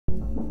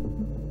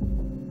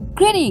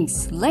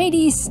Greetings,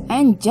 ladies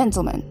and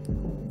gentlemen.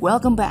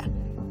 Welcome back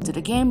to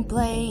the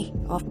gameplay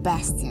of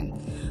Bastion,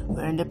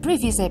 where in the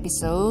previous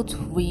episode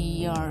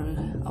we are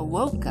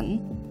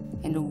awoken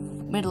in the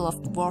middle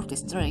of the War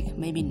District.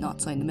 Maybe not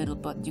so in the middle,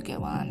 but you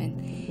get what I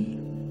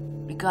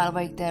mean. We got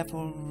awake there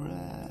for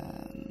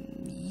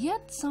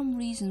yet some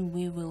reason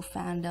we will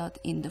find out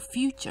in the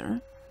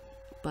future.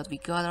 But we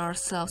got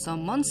ourselves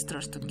some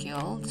monsters to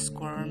kill. The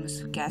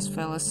squirms, gas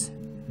fellas,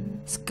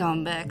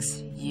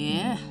 scumbags,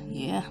 yeah.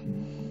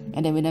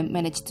 And then we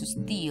managed to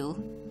steal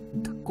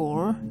the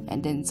core,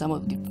 and then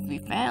we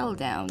fell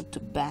down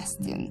to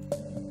Bastion,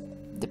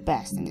 the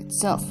Bastion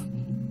itself.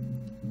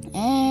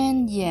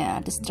 And yeah,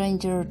 the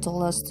stranger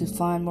told us to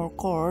find more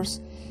cores,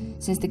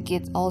 since the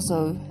kid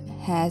also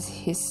has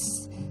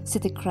his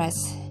city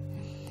crest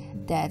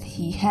that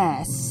he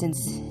has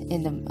since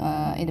in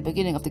the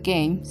beginning of the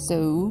game.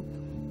 So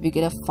we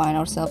gotta find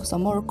ourselves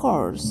some more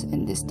cores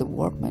in this the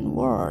workman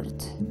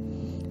world.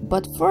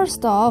 But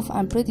first off,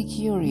 I'm pretty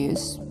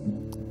curious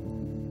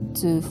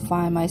to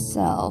find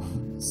myself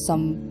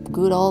some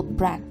good old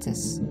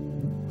practice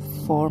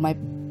for my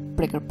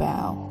breaker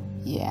bow.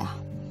 Yeah.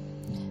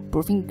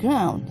 Proving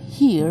ground.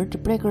 Here, the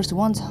breakers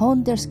once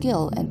honed their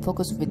skill and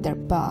focused with their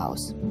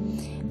bows.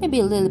 Maybe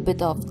a little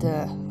bit of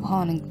the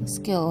honing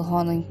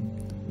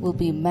will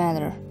be a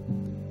matter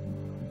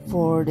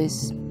for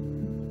this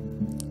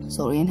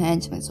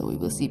enhancement, so we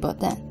will see about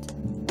that.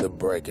 The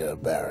breaker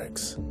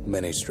barracks.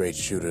 Many straight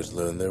shooters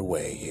learn their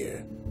way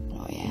here.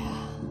 Oh yeah.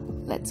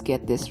 Let's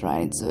get this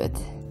right into it.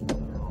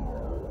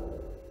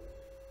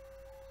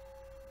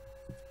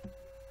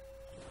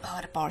 Oh,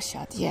 the power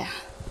shot, yeah.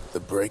 The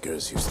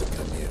breakers used to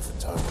come here for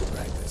target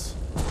practice.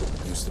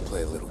 Used to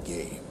play a little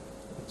game.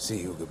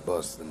 See who could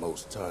bust the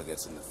most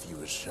targets in the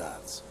fewest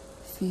shots.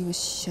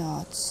 Fewest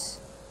shots.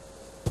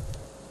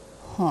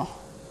 Huh.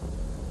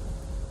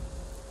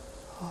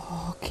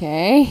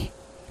 Okay.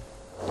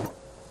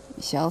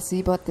 We shall see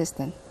about this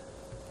then.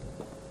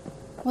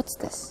 What's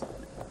this?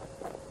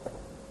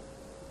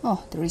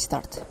 Oh, the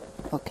restart.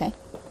 Okay.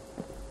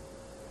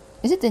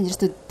 Is it dangerous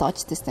to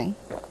touch this thing?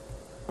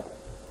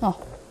 Oh,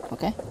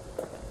 okay.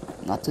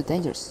 Not too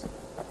dangerous.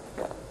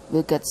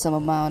 We'll get some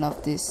amount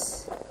of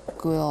this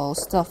good old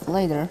stuff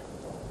later.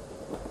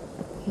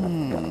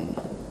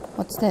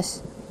 What's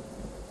this?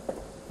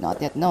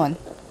 Not yet known.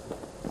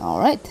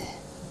 Alright.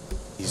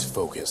 He's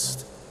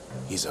focused.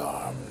 He's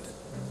armed.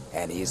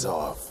 And he's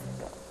off.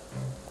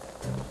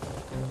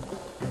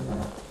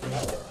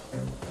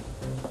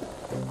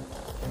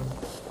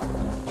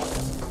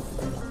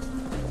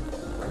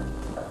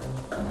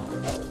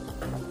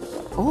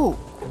 Oh,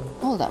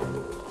 hold up.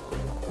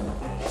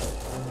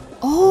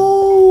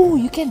 Oh,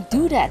 you can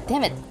do that.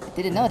 Damn it. I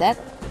didn't know that.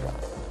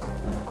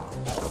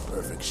 A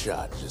perfect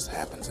shot just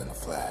happens in a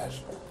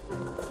flash.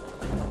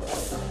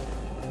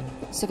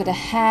 So gonna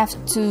have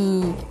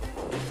to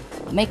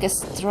make a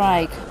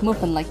strike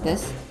movement like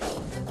this.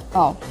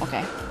 Oh,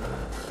 okay.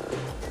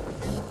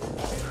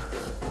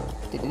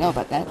 Didn't know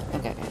about that.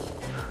 Okay.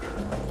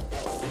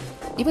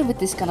 Even with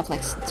this kind of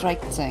like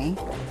strike thing,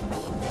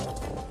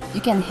 you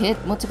can hit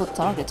multiple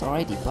targets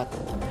already, but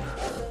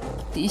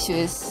the issue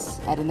is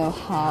I don't know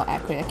how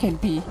accurate I can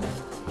be.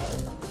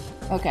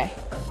 Okay.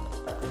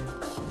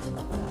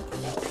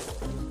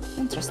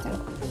 Interesting.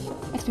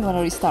 Makes me want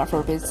to restart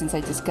for a bit since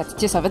I just got the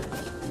gist of it.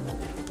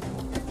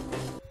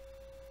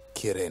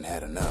 Kid ain't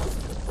had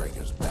enough in the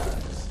breakers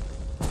barracks.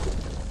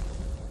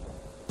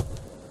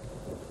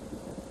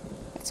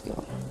 Let's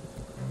go.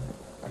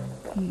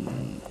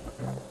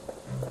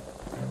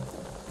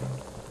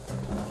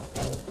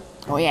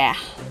 Oh yeah.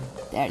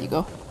 There you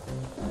go.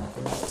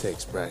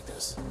 Takes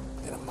practice,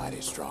 and a mighty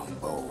strong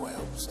bow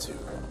helps too.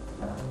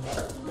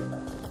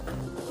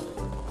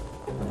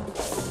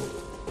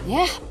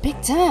 Yeah,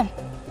 big time.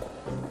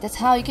 That's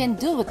how you can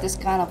do with this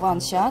kind of one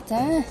shot,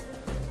 huh?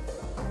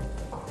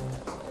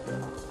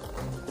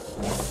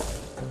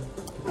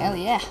 Hell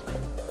yeah.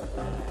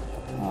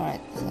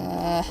 Alright,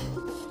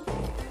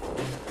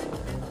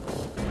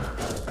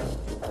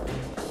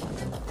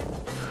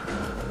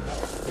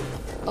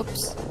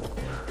 oops.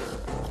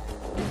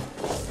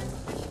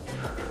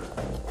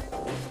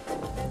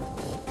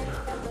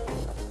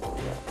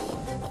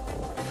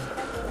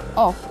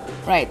 Oh,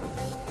 right.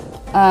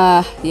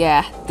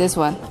 Yeah, this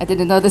one. I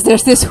didn't notice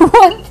there's this one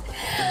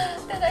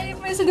that I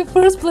missed in the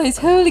first place.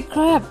 Holy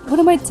crap, what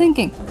am I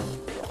thinking?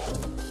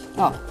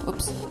 Oh,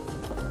 oops.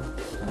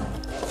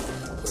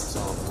 It's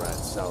all right,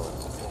 solid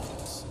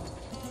performance.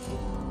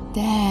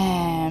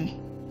 Damn.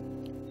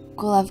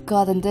 Cool, I've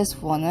gotten this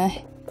one,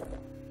 eh?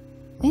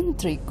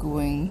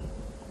 Intriguing.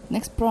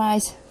 Next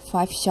prize,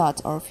 5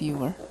 shots or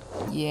fewer.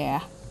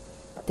 Yeah.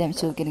 Damn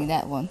sure getting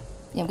that one.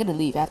 Yeah, I'm gonna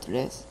leave after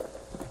this.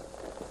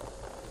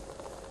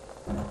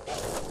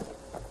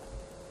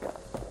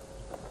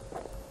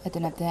 I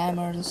don't have the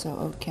hammer, so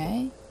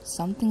okay.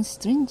 Something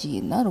stringy,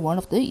 another one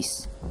of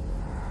these.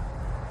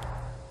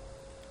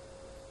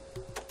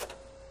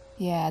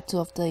 Yeah, 2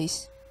 of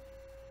these.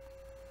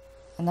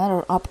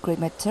 Another upgrade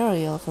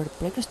material for the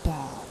breaker's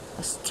bow.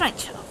 A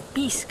stretch of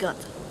beast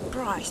gut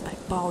prized by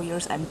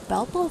bowyers and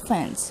palpable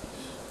fans.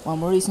 One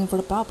more reason for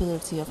the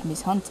popularity of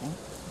Miss Hunting.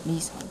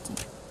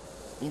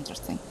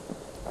 Interesting.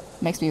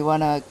 Makes me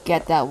wanna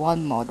get that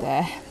one more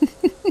there.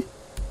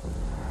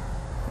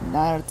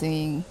 Another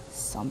thing,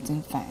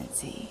 something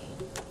fancy.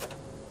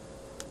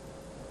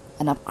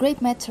 An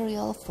upgrade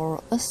material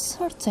for a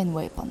certain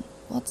weapon.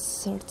 What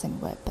certain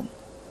weapon?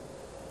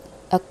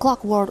 A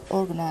clockwork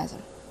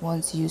organizer,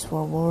 once used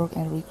for work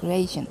and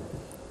recreation.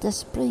 The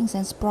springs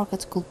and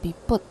sprockets could be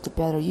put to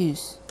better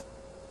use.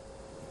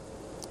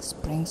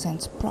 Springs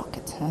and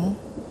sprocket, huh?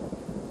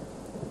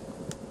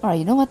 Alright,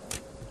 you know what?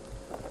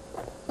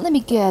 Let me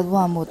get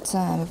one more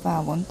time if I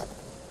want.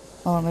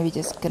 Or maybe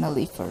just gonna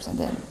leave first and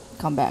then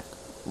come back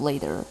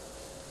later,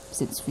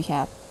 since we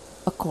have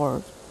a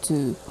core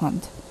to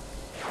hunt.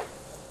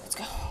 Let's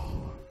go.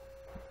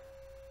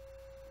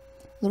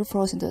 Lure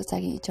frozen into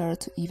attacking each other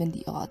to even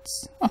the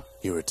odds. Huh.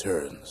 He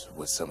returns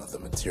with some of the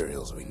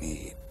materials we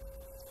need.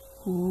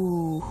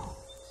 Ooh.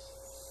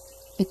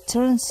 It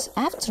turns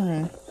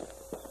afternoon.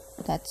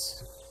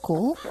 That's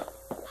cool.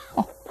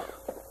 Oh.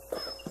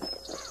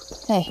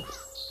 Hey.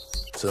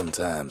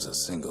 Sometimes a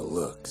single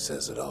look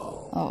says it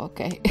all. Oh,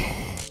 okay.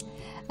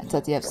 I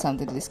thought you have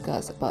something to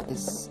discuss about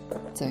these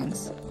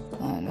things.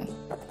 I don't know.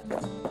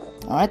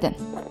 Alright then.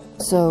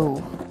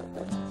 So,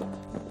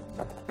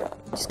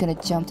 just gonna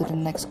jump to the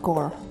next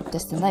core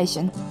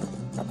destination.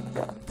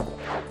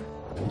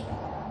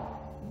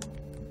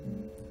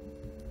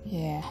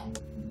 Yeah.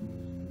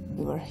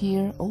 We were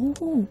here.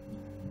 Oh,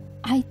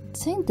 I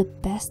think the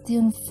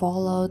Bastion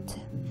followed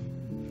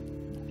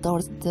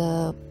towards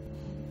the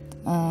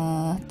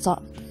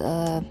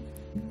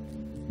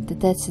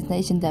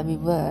destination that we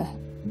were.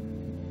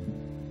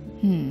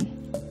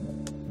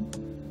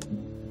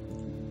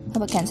 How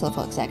about cancel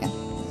for a second?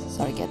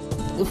 Sorry, cat.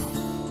 Oof.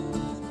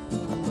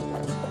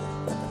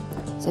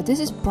 So this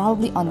is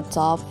probably on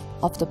top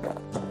of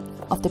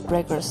the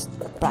breakers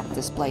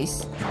practice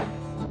place,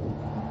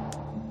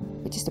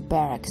 which is the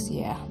barracks.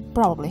 Yeah,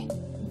 probably.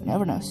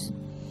 Never knows.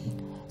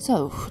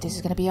 So this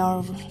is gonna be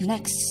our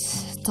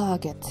next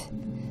target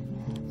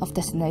of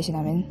destination.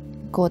 I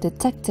mean, go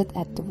detected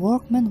at the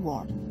workman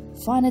ward.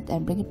 Find it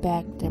and bring it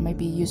back. There may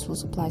be useful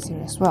supplies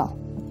here as well.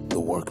 The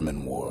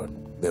workman ward.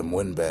 Them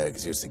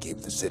windbags used to keep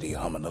the city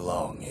humming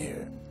along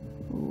here.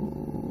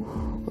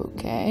 Ooh,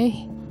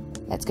 okay.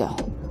 Let's go.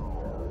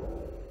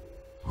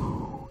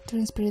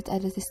 Turn spirit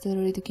at the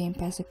distillery to gain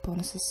passive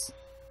bonuses.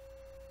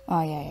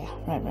 Oh yeah.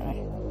 Right.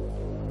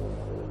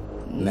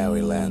 Now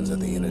he lands at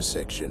the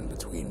intersection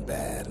between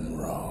bad and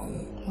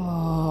wrong.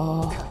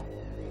 Oh.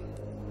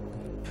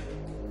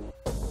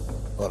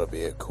 Ought to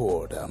be a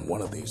core down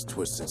one of these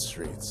twisted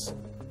streets.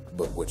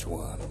 But which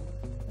one?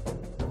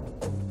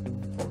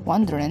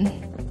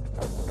 Wondering.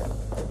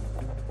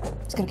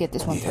 Just gonna get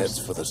this one He first. heads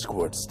for the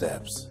squirt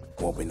steps.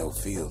 Won't be no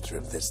field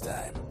trip this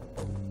time.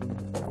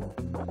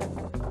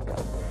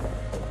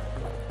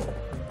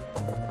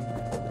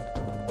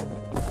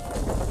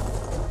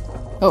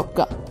 Oh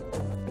god.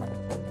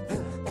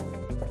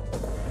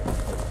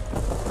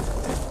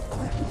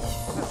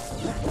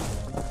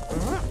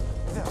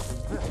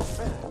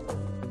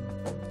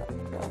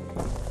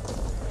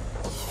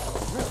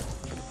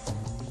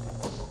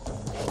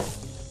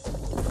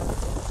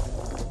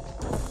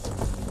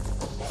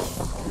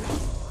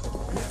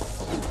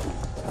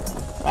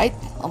 Right?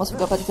 Almost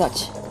forgot about the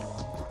touch.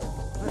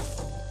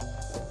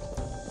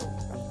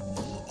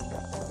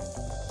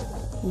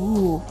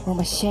 Ooh, or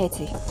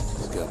machete.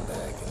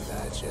 Scumbag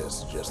can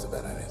digest just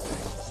about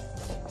anything.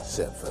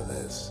 Except for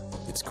this.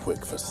 It's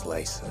quick for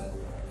slicing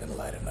and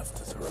light enough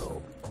to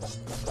throw.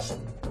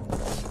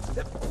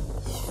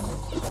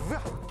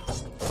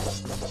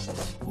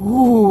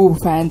 Ooh,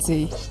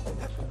 fancy.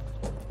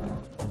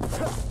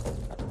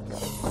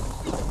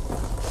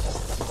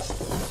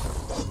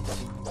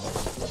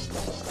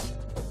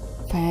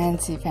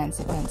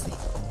 Fancy.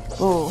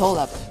 Oh, hold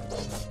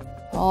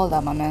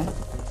up, my man.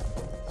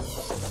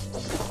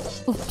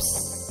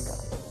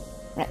 Oops.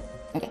 Right,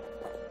 okay.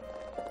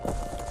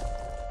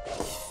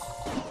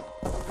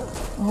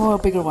 Oh, a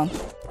bigger one.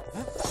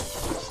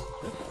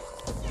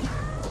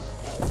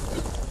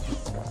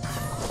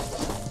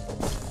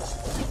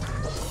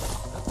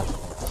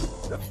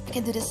 I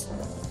can do this.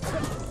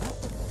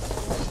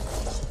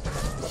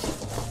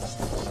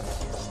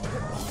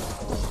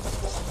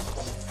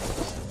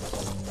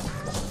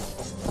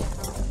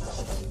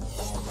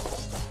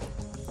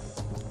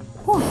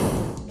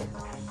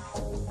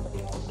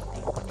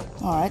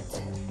 Alright.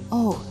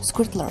 Oh,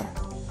 Squirtler.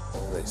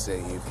 They say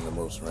even the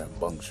most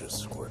rambunctious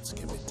squirts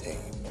can be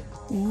tamed.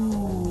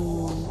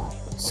 Ooh,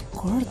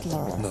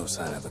 Squirtler. No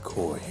sign of the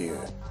core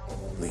here.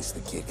 At least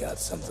the kid got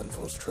something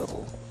for his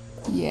trouble.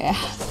 Yeah.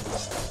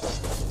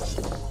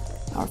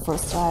 Our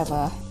first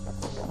driver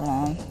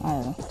around, I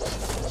don't know.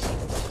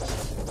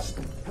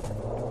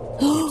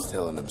 He's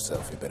telling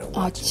himself he better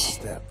watch his Ouch.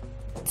 step.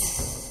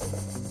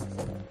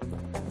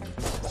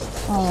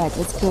 Alright,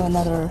 let's go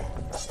another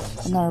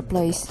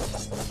place.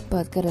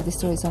 But gotta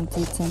destroy some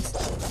few things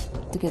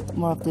to get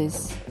more of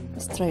these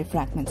stray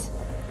fragments.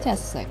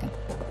 Just a second.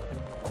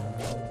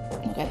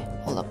 Okay,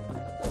 hold up.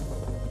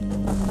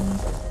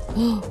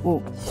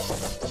 Whoa.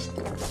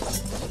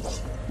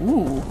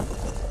 Ooh,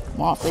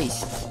 more of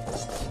these.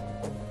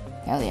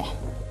 Hell yeah.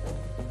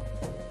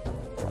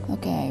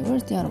 Okay,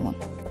 where's the other one?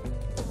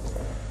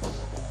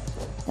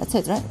 That's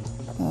it, right?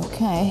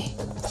 Okay.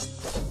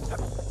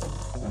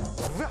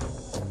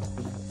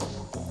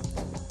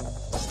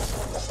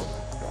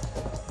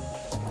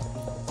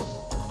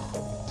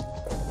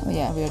 Oh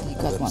yeah, we already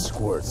got Them one.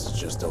 squirts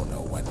just don't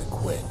know when to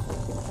quit.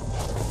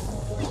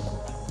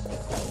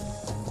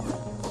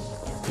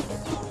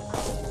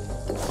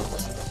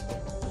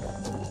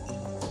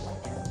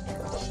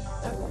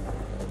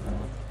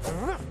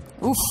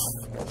 Oof.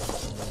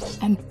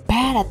 I'm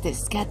bad at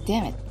this, god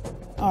damn it.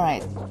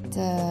 Alright,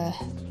 alright,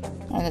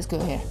 let's go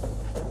here.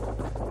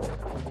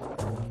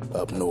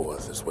 Up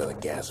north is where the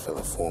gas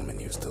fella foreman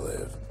used to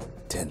live,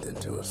 tending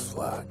to his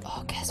flock.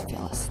 Oh, gas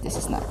fellas, this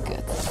is not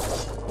good.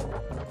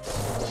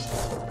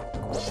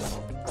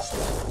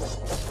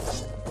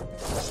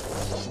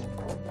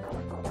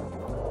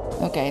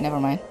 Okay, never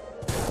mind.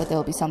 But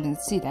there'll be something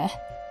to see there.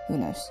 Who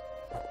knows?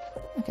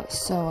 Okay,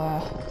 so,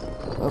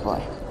 oh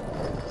boy.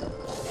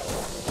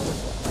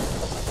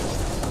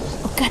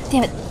 Oh, god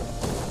damn it!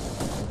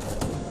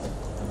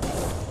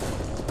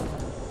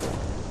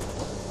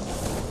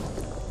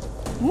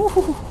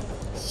 Woohoo!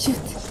 Shoot!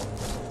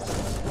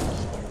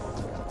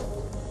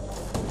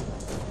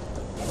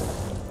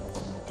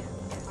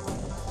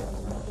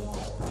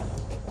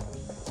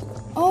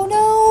 Oh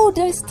no!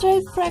 There's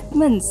stray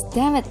fragments!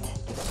 Damn it!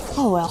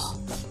 Oh well.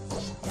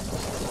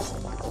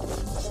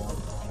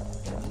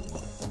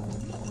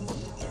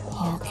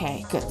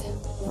 Okay, good.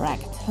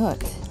 Ragged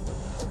hood.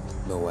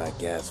 Know why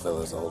gas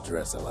fellas all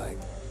dress alike?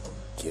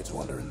 Kids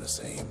wondering the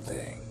same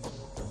thing.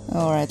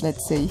 Alright,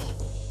 let's see.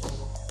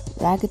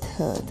 Ragged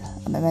hood,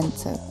 a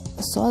memento,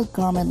 a soiled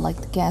garment like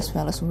the gas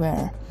fellas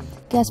wear.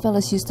 Gas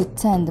fellas used to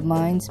tend the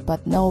mines,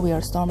 but now we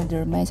are storming the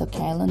remains of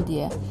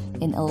Kylandia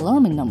in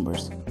alarming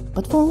numbers.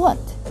 But for what?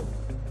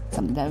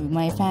 Something that we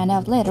might find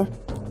out later.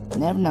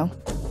 Never know.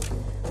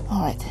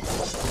 Alright.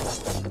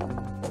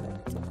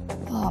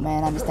 Oh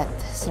man, I missed that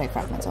stray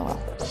fragment so well.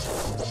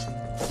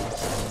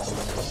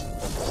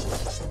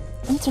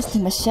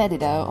 Interesting machete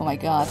though, oh my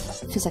god.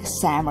 Feels like a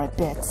samurai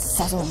bit.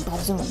 Sazum,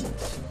 bazum.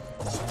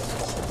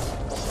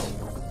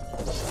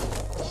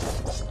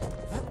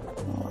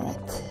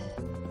 Alright.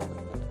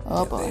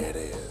 Oh boy. There it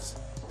is,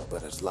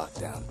 but it's locked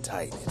down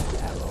tight in an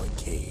alloy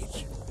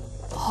cage.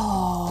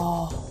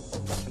 Oh.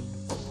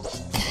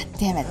 God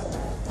damn it.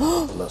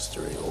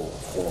 Blustery old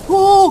foreman.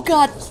 Oh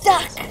god,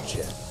 duck!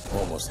 Jet,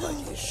 almost like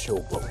he's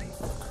showboating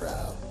for the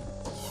crowd.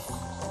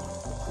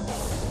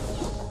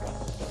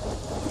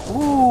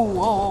 Ooh,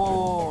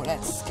 whoa,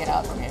 let's get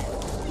out from here.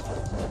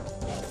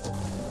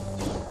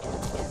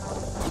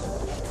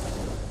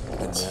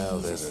 And now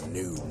there's a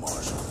new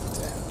marshal in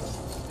town.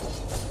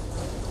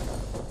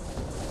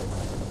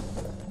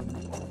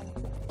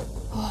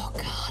 Oh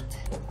god.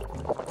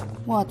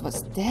 What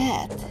was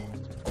that?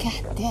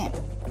 God damn.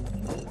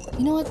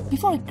 You know what?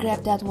 Before we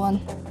grab that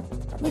one,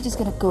 we're just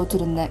gonna go to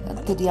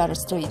the other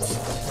streets.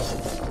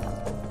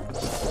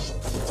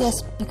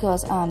 Just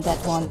because I'm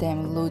that one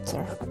damn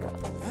looter.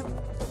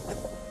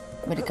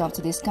 When it comes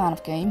to this kind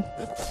of game.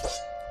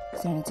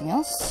 Is there anything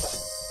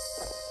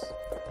else?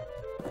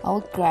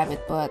 I'll grab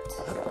it, but...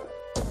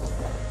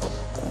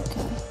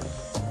 Okay.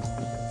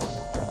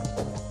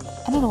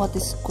 I don't know what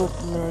this squirt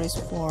is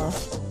for,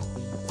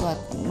 but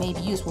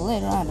maybe useful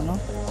later, I don't know.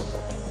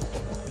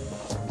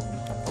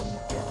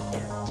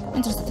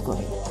 Interested to go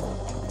here.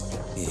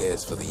 He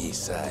heads for the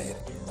east side,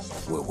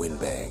 where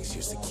windbags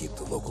used to keep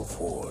the local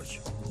forge.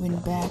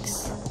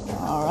 Windbags.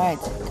 Alright,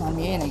 count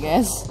me in, I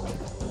guess.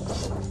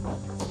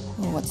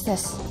 Oh, what's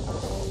this?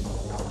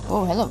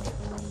 Oh, hello.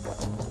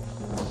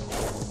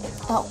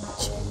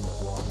 Ouch.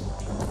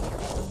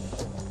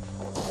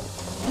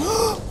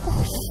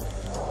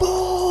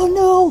 Oh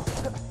no!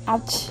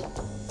 Ouch.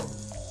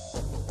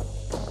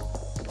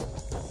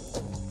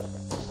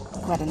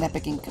 Quite an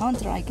epic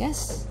encounter, I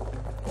guess.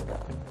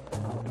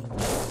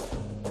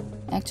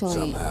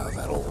 Actually... Somehow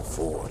that old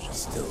forge is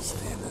still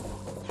standing.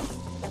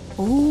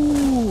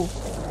 Ooh.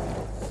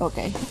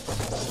 Okay.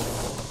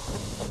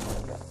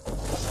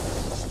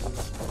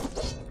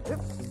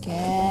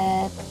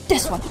 Get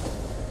this one.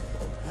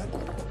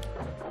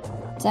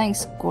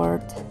 Thanks,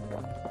 Squirt.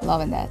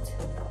 Loving that.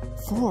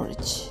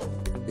 Forge.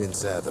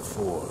 Inside the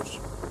forge,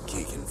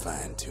 he can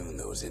fine-tune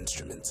those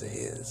instruments of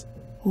his.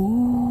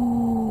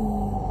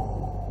 Ooh.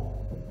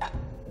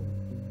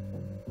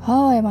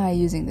 How am I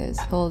using this?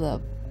 Hold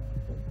up.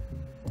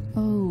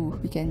 Oh,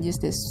 we can use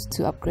this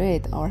to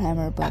upgrade our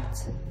hammer, but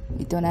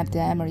we don't have the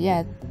hammer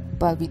yet.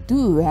 But we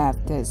do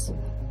have this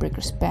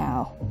breaker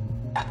spell.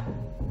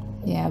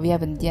 Yeah, we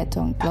haven't yet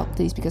unlocked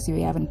this because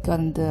we haven't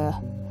gotten the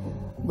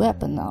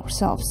weapon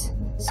ourselves.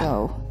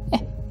 So,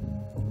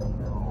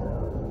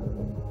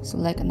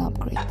 select an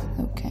upgrade.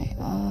 Okay.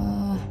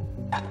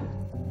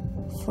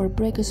 For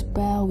breaker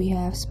spell, we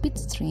have speed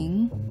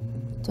string,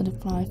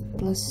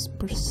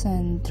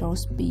 25+% throw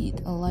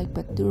speed, a light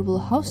but durable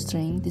house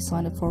string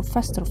designed for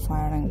faster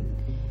firing.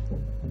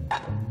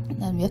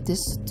 And we have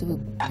this to,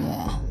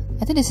 yeah,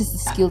 I think this is the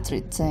skill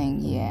tree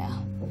thing, yeah.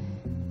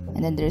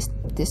 And then there's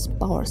this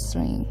power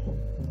string,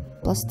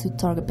 +2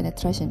 target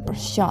penetration per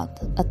shot,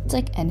 a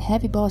thick and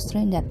heavy bow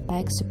string that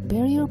packs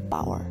superior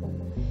power.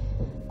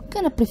 I'm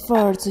gonna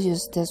prefer to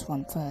use this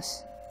one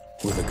first.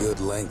 With a good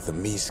length of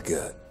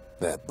Miska,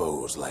 that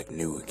bow's like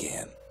new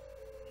again.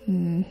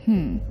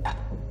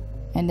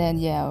 And then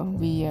yeah,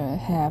 we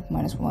have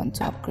 -1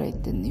 to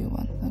upgrade the new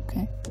one.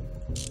 Okay,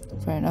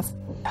 fair enough.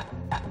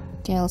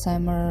 Chaos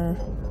hammer.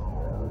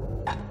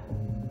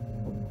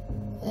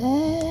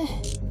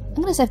 I'm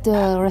gonna save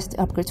the rest of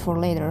the upgrades for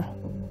later,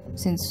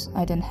 since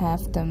I don't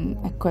have them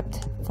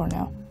equipped for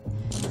now.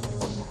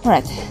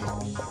 Alright.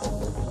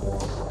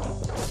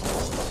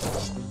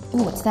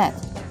 Ooh, what's that?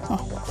 Oh.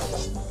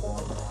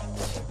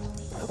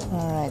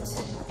 Alright.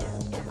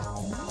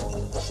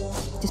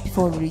 Just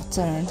before we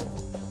return.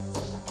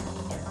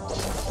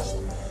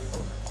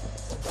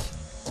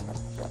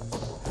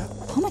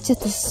 How much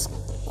did this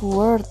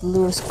squirt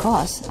lures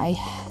cost? I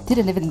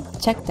didn't even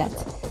check that.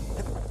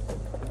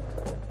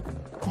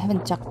 I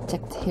haven't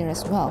checked here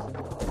as well.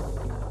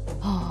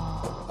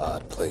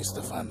 Odd place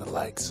to find the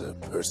likes of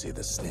Percy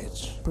the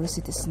Snitch.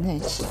 Percy the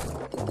Snitch.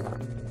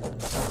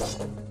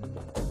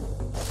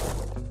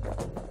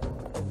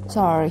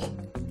 Sorry.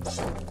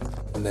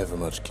 Never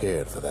much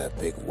cared for that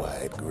big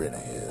wide grin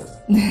of his.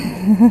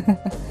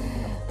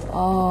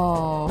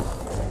 Oh.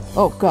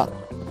 Oh god.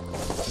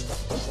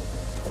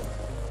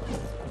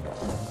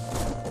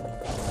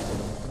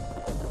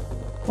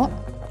 What?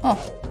 Oh,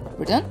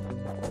 we're done?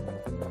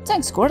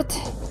 Thanks, Squirt.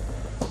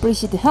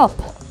 Appreciate the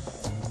help.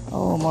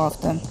 Oh, more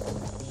of them.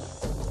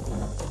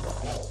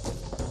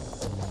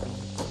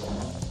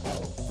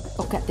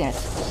 Oh, god damn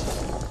it.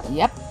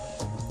 Yep.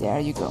 There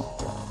you go.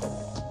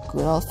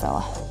 Good old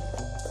fella.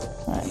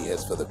 Right. He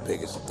heads for the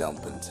biggest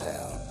dump in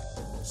town.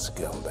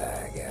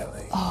 Scumbag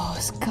Alley. Oh,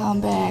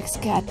 scumbags.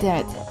 God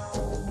damn it.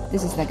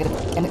 This is not gonna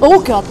be any—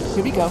 oh god,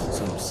 here we go.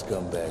 Some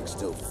scumbag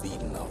still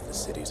feeding off the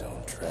city's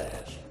own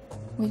trash.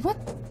 Wait, what?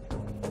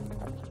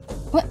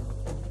 What?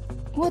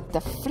 What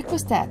the frick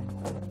was that?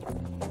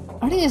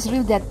 Are they just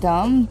really that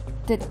dumb?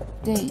 That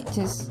they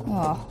just—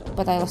 oh,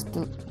 but I lost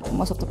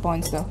most of the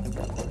points though.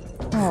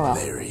 Oh well.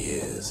 There he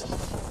is.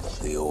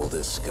 The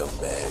oldest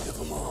scumbag of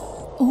them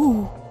all.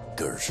 Ooh.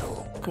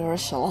 Gershel.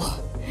 Gershel.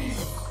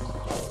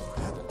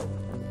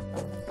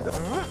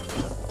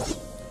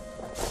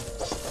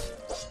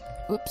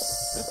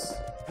 Oops.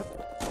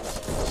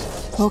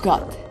 Oh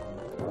god.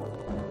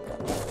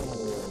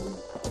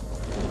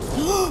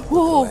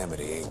 Whoa.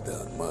 Calamity ain't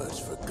done much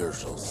for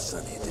Gershel's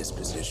sunny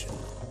disposition.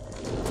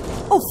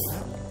 Oh.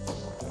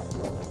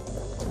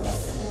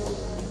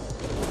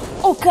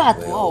 Oh god.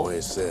 They Whoa.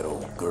 always said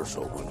old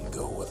Gershel wouldn't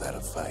go without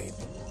a fight.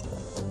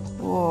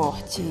 Oh,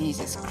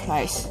 Jesus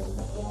Christ.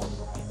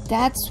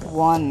 That's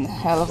one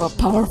hell of a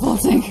powerful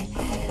thing.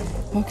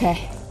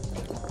 Okay.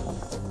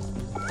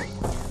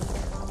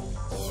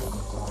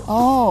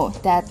 Oh,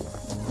 that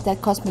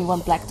cost me 1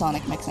 black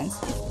tonic, makes sense.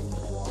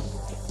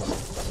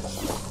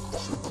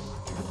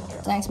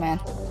 Thanks, man.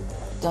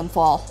 Don't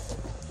fall.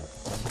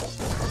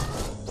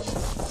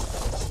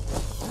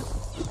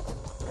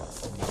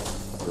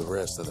 The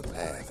rest of the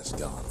path is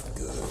gone for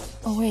good.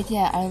 Oh wait,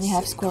 yeah, I only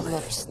have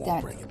squirrels. Won't Damn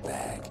it. bring it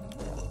back.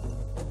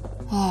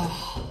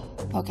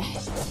 Okay.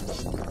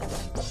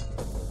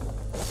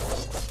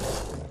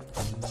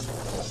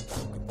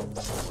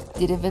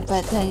 Didn't even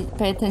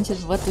pay attention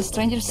to what the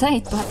stranger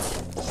said, but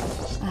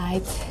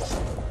I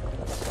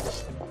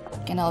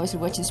can always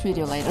watch this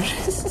video later.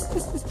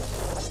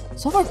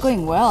 So far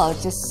going well,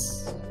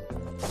 just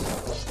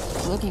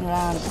looking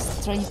around the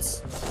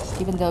streets,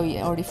 even though we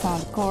already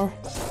found core.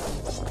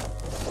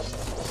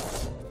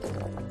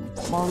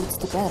 More loots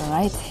the better,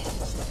 right?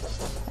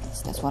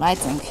 That's what I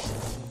think.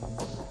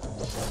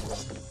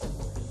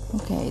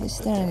 Okay, is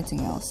there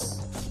anything else?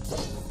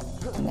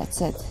 And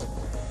that's it.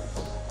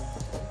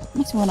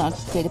 Makes me wanna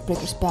upgrade the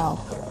breaker spell.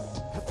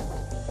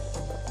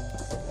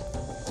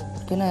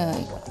 Gonna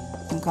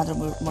encounter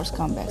more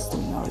scumbags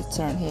during our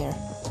return here,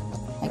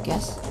 I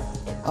guess.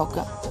 Oh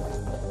god.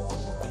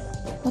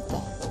 What the?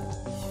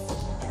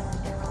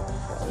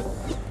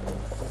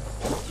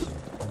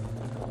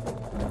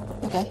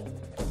 Okay.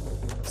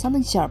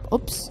 Something sharp.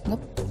 Oops.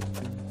 Nope.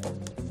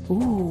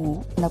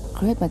 Ooh, an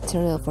upgrade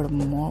material for the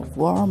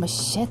war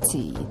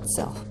machete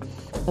itself.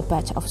 A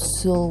batch of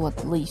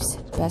sulwat leaves.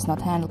 Best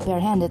not handled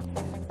barehanded.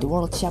 The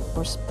world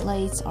chopper's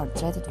blades are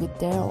threaded with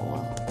their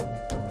oil.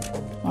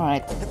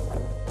 Alright.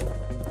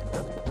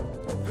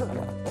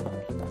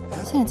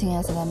 Is there anything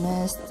else that I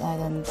missed? I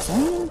don't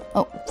think.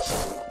 Oh.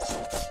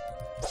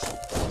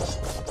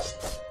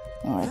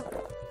 Alright.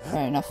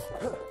 Fair enough.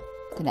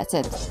 Then that's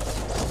it.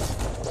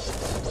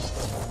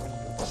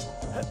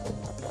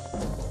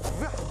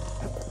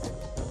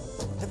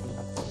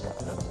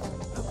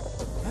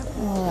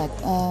 Alright,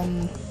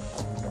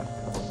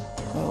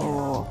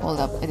 oh, hold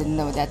up, I didn't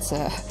know that's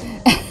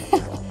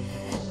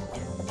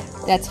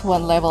That's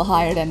one level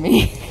higher than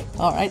me.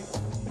 Alright.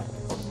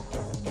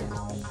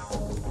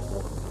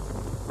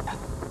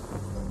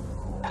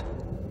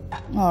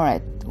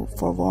 Alright,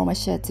 for War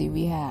Machete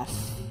we have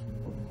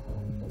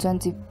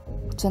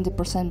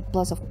 20%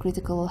 plus of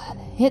critical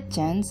hit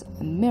chance,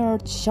 a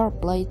mirrored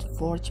sharp blade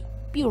forged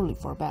purely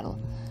for battle.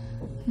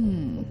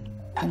 And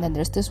then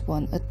there's this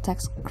one,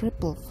 attacks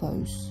cripple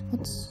foes.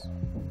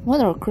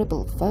 What are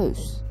cripple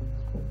foes?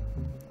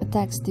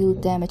 Attacks deal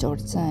damage over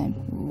time.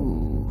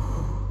 Ooh.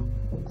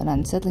 An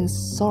unsettling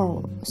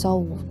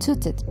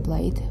saw-toothed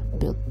blade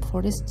built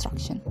for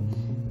destruction.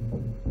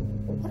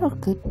 What are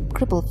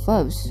cripple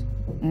foes?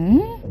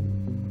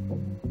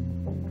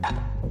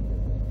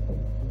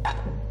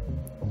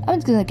 I'm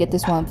just gonna get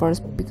this one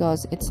first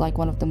because it's like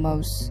one of the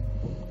most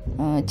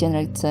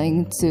generic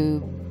thing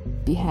to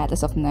be had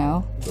as of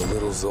now. The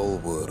little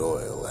Zolwood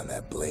oil and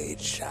that blade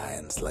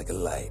shines like a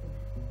light.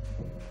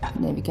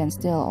 And then we can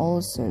still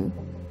also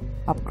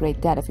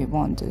upgrade that if we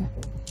want to. I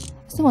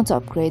still want to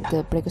upgrade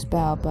the Breaker's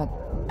Bow, but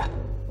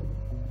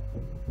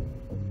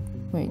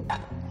wait,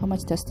 how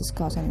much does this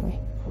cost anyway?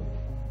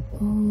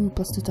 Oh,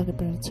 plus 2 target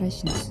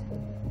penetrations.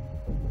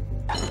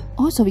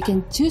 Oh, so we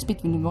can choose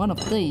between one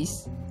of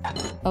these.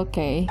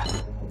 Okay,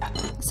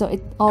 so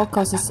it all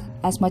costs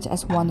as much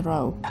as one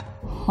row.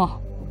 Huh.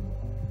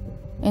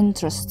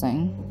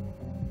 Interesting.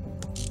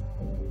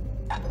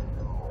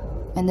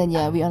 And then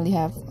yeah, we only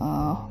have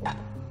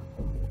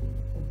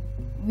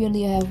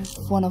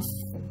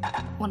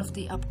one of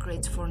the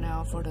upgrades for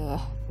now for the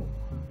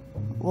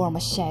War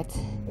Machete.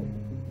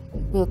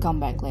 We'll come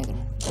back later.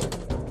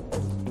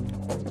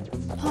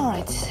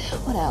 Alright,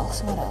 what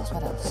else?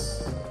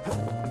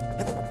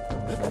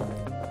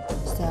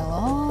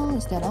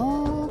 Is that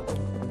all?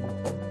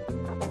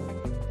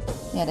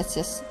 Yeah, that's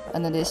just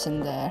an addition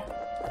there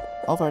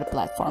over the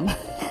platform.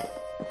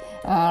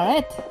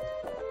 Alright.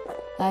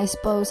 I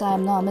suppose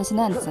I'm not missing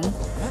anything.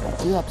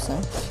 I do hope so.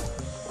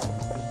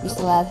 We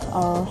still have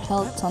our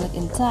health tonic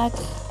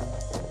intact.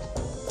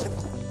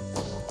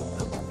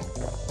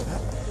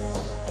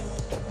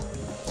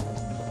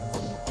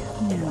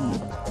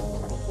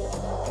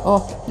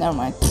 Oh, never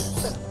mind.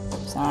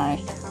 Sorry.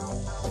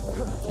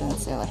 Feeling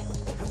silly.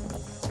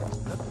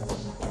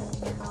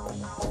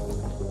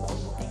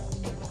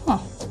 Huh.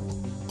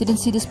 Didn't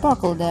see the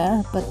sparkle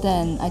there, but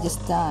then I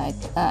just died.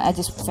 I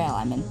just fell,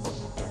 I mean.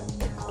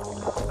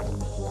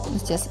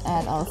 Let's just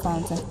add our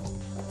fountain.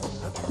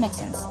 Makes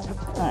sense.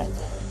 Alright.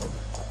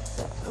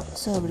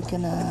 So we're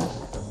gonna...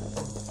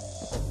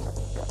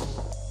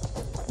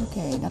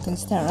 Okay,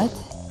 nothing's there, right?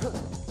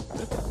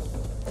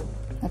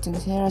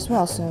 Nothing's here as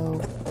well,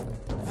 so...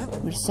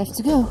 we're safe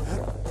to go.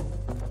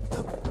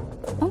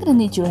 I'm gonna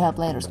need your help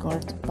later,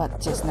 Squirt, but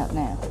just not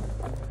now.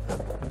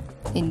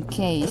 In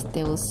case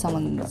they will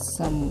summon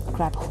some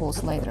crap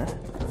holes later.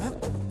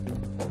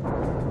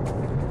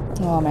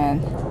 Oh man.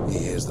 He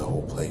hears the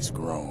whole place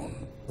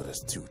groan, but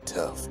it's too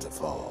tough to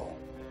fall.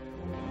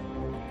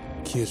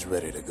 Kid's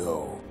ready to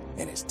go,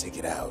 and his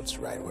ticket out's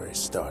right where he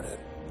started.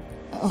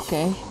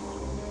 Okay.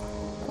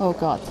 Oh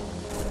god.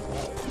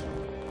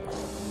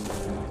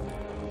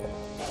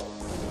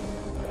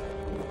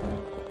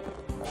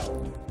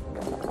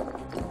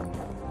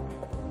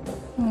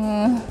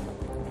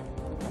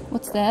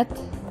 What's that?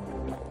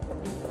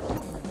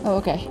 Oh,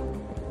 okay.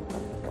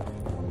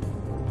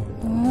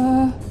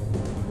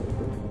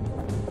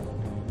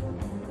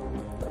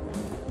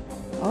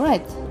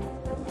 Alright.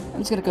 I'm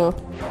just gonna go.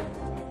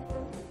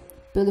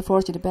 Build a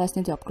forge in the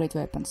Bastion to upgrade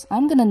weapons.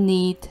 I'm gonna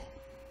need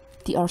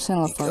the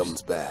arsenal first. He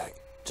comes back,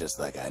 just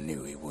like I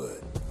knew he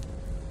would.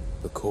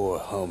 The core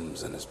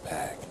hums in his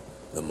pack.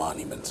 The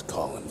monument's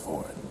calling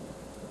for it.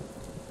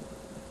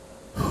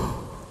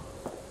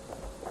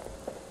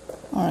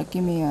 Alright,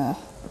 give me a...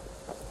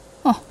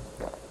 Oh,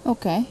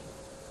 okay.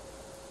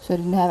 So I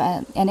didn't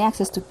have any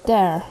access to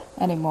there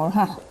anymore,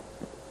 huh?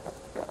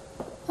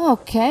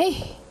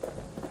 Okay.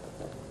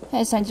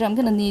 Hey Sandra, I'm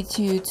gonna need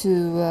you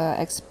to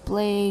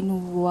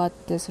explain what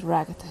this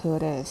ragged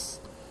hood is.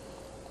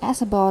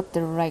 Ask about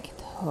the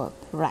ragged hood,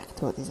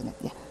 isn't it?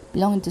 Yeah.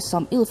 Belonging to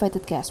some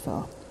ill-fated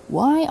castle.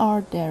 Why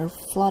are they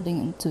flooding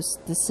into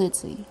the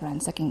city,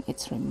 ransacking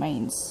its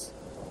remains?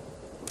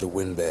 The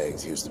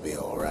windbags used to be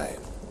alright.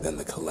 Then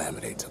the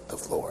calamity took the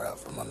floor out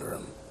from under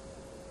him.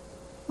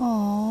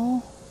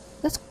 Oh,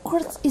 that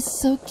squirt is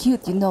so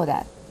cute, you know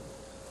that.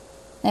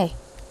 Hey,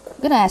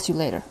 I'm gonna ask you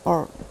later,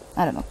 or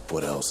I don't know.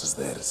 What else is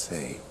there to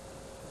say?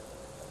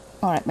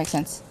 Alright, makes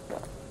sense.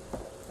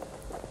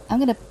 I'm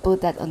gonna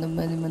put that on the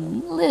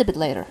monument a little bit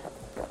later.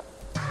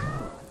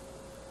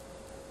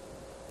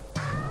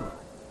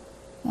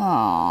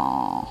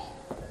 Aww.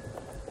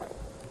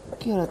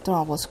 You're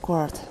adorable,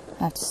 Squirt,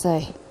 I have to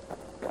say.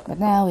 But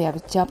now we have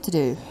a job to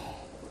do.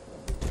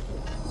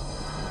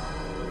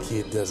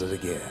 Kid does it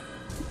again.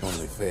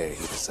 Only fair he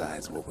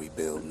decides what we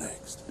build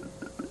next.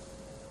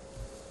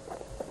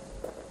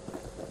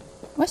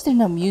 Why is there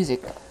no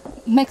music?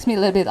 Makes me a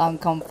little bit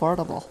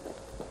uncomfortable.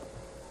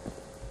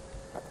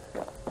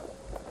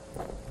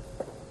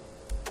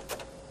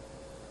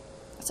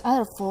 It's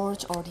either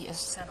Forge or the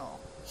Arsenal.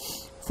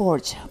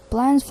 Forge.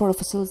 Plans for a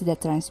facility that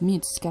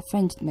transmutes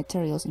scavenged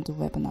materials into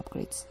weapon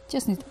upgrades.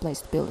 Just need a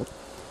place to build it.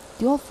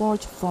 The old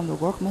forge from the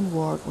workman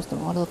ward was the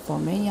model for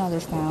many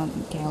others found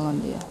in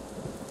Colombia.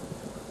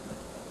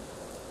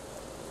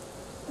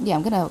 Yeah,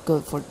 I'm gonna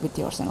go with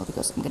the arsenal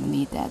because I'm gonna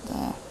need that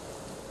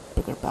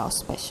bigger bow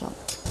special.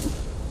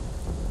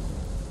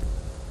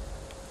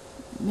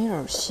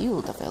 Mirror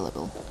shield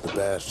available. The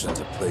Bastion's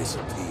a place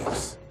of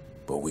peace,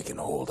 but we can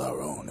hold our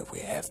own if we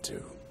have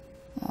to.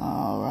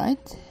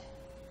 Alright.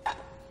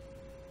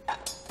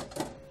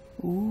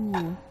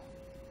 Ooh.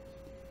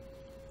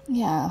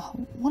 Yeah,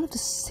 one of the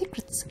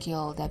secret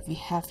skills that we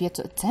have yet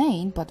to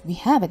attain, but we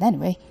have it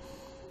anyway.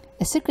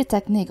 A secret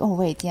technique. Oh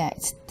wait, yeah,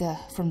 it's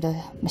from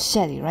the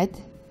machete, right?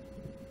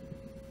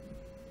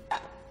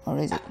 Or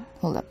is it?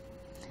 Hold up.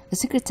 A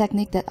secret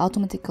technique that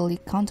automatically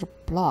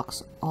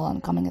counter-blocks all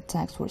oncoming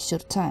attacks for a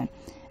short time,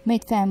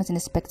 made famous in a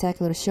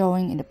spectacular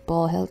showing in the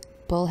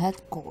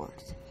Bullhead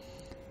Court.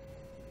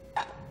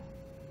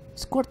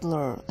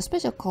 Squirtler, a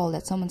special call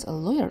that summons a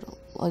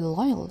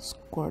loyal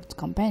squirt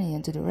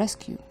companion to the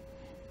rescue.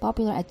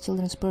 Popular at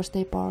children's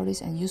birthday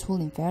parties and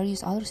useful in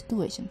various other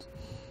situations.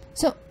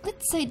 So,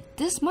 let's say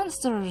these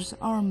monsters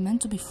are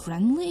meant to be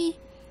friendly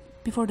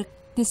before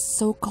this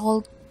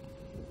so-called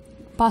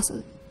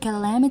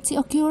calamity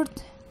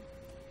occurred?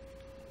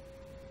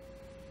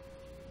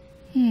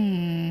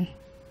 I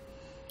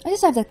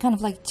just have that kind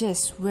of like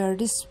gist where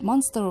this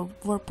monster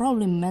were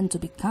probably meant to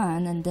be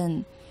kind, and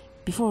then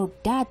before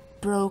that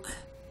broke,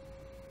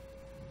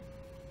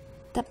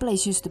 that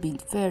place used to be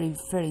very,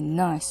 very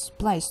nice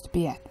place to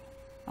be at,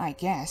 I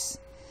guess.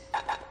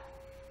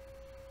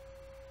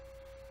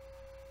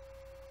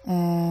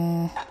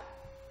 I'm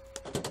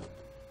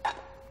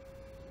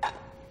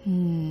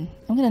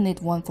gonna need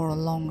one for a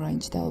long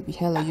range. That would be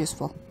hella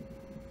useful.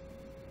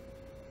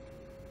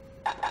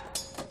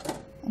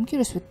 I'm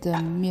curious with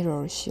the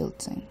mirror shield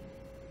thing.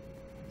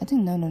 I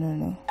think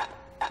no.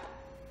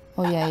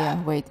 Oh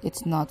yeah, wait,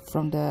 it's not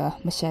from the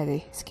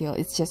machete skill.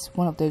 It's just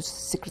one of those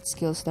secret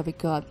skills that we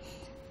got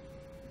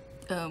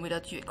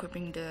without you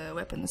equipping the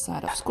weapon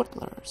aside of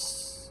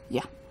squirtlers.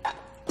 Yeah.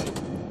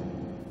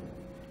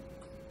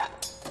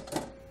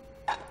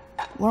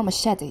 War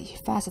Machete,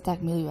 fast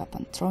attack melee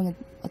weapon. Throwing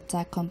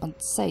attack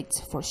compensates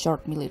for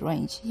short melee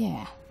range.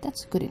 Yeah,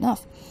 that's good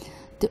enough.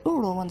 The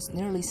Ural once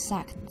nearly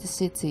sacked the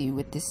city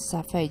with this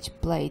savage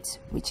blades,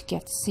 which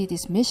gave the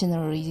city's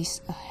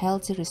missionaries a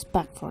healthy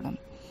respect for them.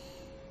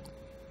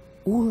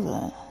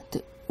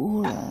 The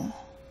Ura.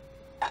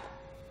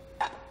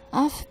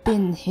 I've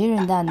been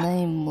hearing that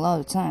name a lot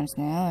of times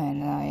now,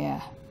 and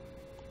I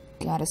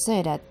gotta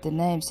say that the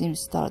name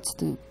starts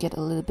to get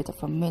a little bit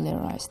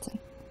familiarized.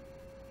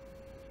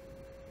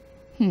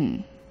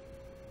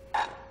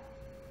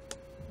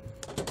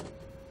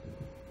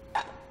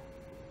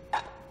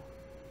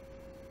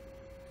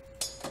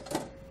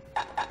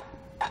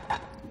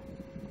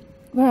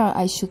 Where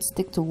I should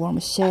stick to War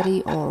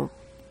Machete or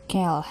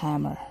Cal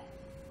Hammer?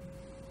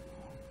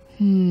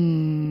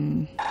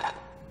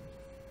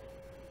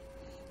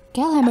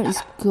 Cal Hammer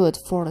is good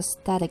for the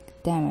static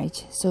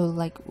damage, so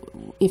like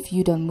if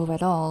you don't move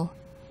at all,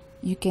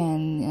 you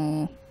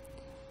can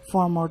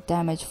far more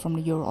damage from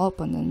your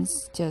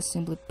opponents just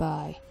simply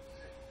by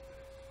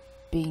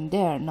being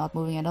there, not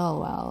moving at all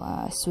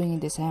while swinging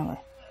this hammer.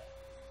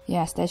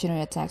 Yeah,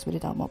 stationary attacks with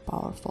it are more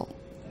powerful.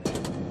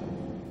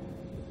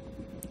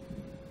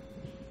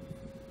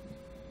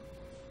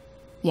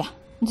 Yeah,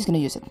 I'm just gonna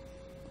use it.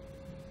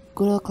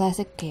 Good old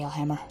classic Gale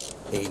Hammer.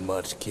 Ain't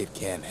much kid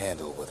can't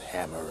handle with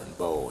hammer and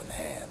bow in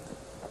hand.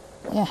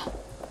 Yeah.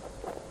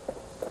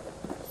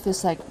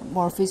 Feels like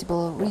more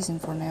feasible reason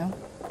for now.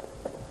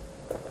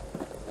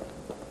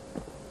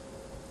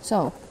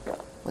 So,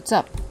 what's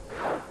up?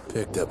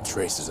 Picked up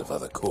traces of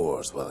other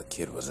cores while the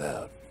kid was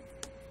out.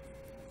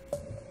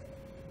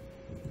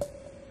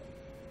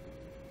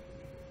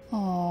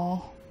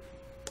 Oh,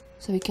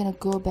 so we cannot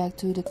go back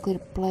to the clear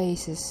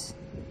places.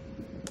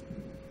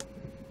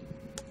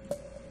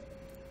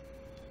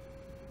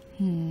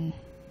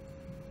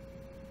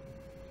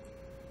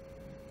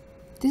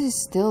 This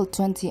is still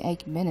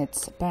 28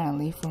 minutes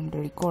apparently from the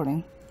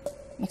recording.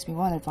 Makes me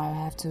wonder if I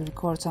have to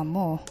record some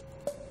more.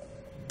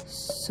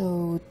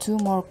 So 2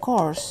 more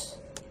cores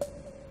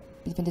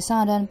between the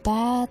sundown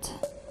pad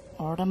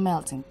or the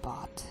melting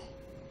pot.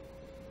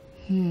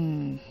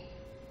 The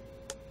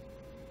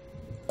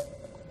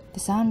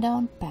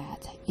sundown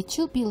pad. It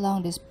should be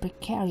along this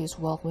precarious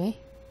walkway.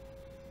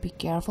 Be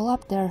careful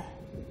up there.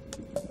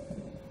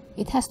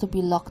 It has to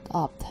be locked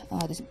up,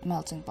 this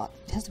melting pot.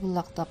 It has to be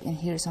locked up in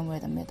here somewhere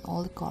amid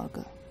all the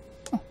cargo.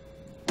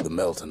 The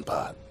melting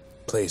pot.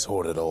 Place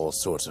hoarded all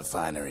sorts of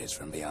fineries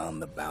from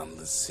beyond the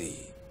boundless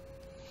sea.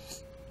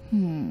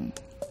 The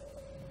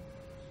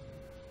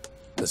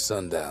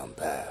sundown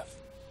path.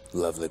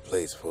 Lovely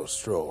place for a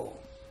stroll.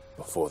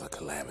 Before the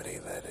calamity,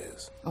 that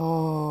is.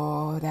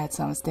 Oh, that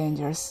sounds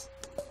dangerous.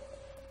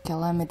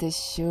 Calamity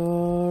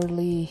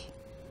surely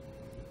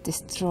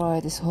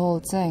destroy this whole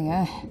thing,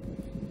 eh?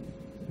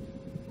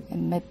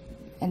 And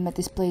make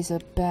this place a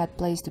bad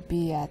place to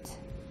be at.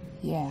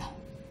 Yeah,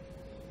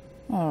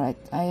 Alright,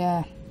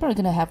 I probably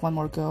gonna have one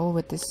more go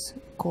with this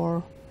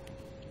core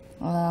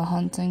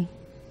hunting.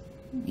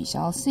 We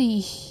shall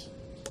see.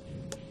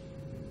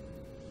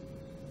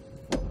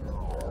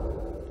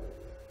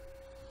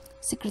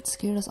 Secret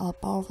skills are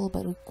powerful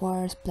but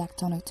requires black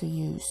tonic to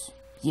use.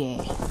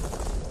 Yeah.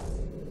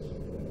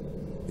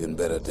 In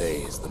better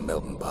days, the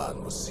melting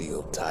pot was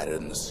sealed tighter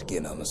than the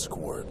skin on the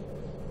squirt.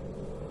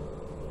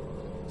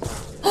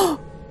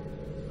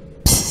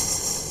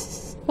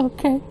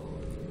 Okay.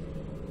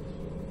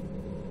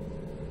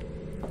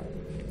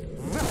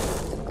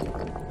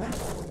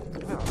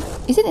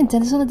 Is it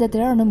intentional that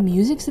there are no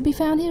musics to be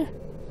found here?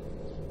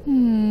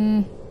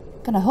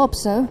 Kinda hope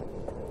so.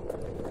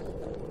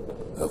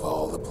 Of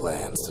all the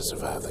plans to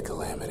survive the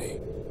calamity,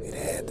 it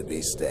had to be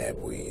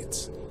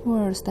stabweeds.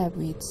 Where are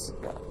stabweeds?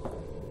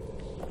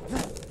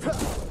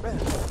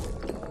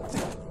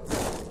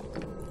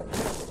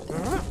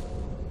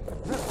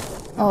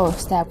 Oh,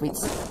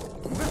 stabweeds.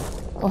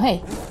 Oh hey,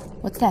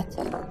 what's that?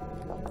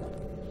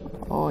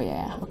 Oh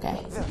yeah,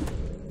 okay.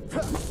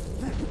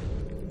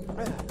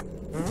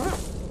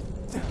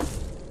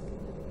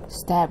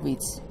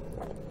 Stabweeds.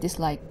 This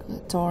like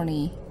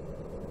thorny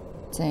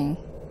thing.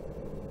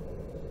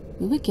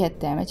 Will we get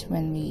damage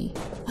when we...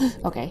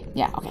 Okay,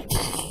 yeah, okay.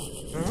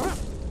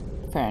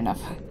 Fair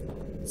enough.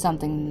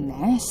 Something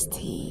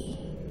nasty.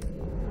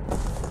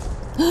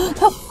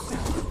 Help!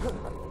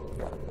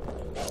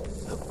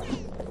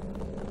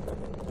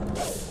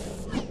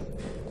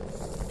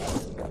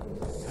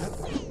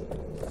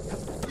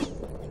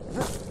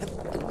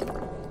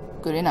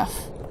 Good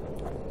enough.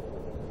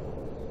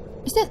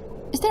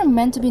 Is there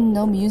meant to be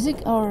no music,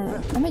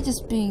 or am I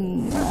just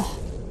being...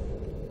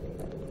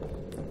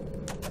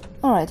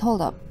 Alright,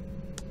 hold up.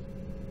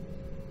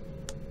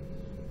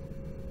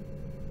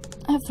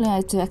 I have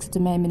to exit the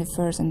main menu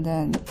first and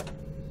then...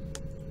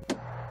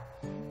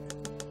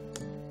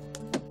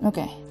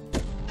 Okay.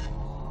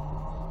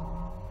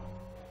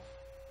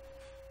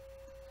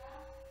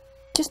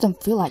 Just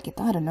don't feel like it,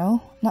 I don't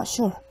know. Not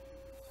sure.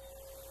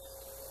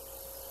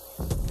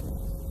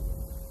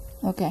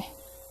 Okay.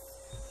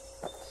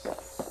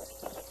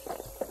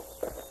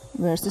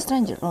 Where's the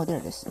stranger? Oh, there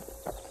it is.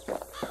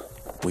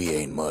 We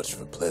ain't much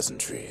for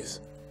pleasantries.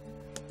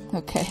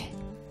 Okay.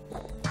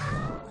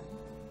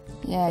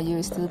 Yeah,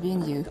 you still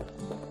being you.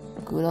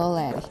 Good old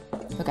laddie.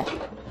 Okay.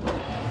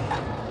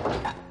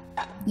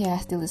 Yeah,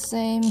 still the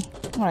same.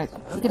 Alright,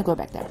 we're gonna go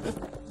back there.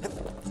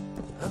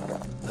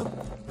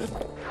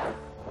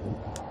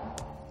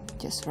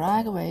 Just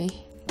right away.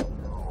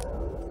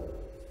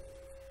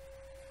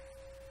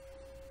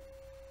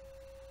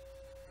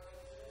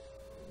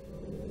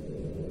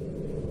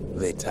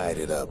 They tied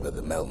it up at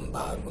the melting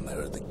pot when they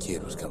heard the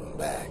kid was coming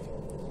back.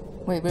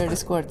 Wait, where are the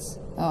squirts?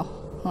 Oh,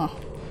 huh.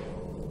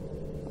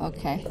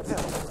 Okay.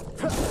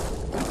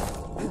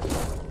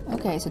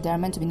 Okay, so there are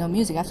meant to be no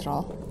music after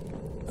all.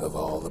 Of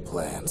all the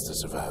plans to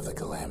survive the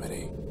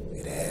calamity,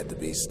 it had to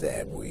be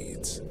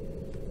stabweeds.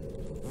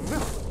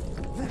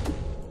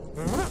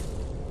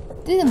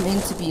 Didn't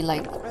mean to be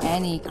like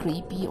any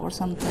creepy or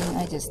something.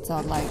 I just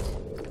thought like...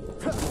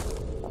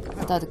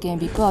 I thought the game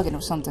be bugging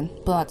or something,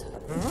 but...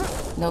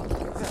 Nope.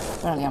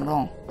 Apparently I'm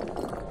wrong.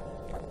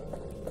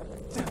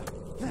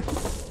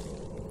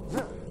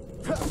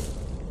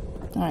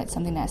 Alright,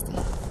 something nasty.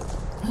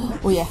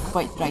 Oh yeah,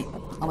 wait, right.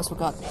 Almost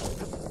forgot.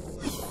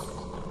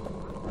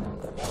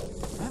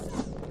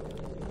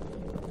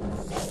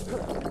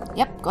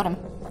 Yep, got him.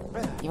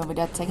 Even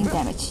without taking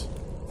damage.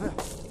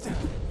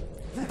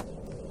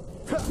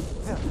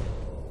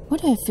 Why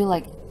do I feel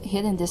like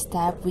hitting this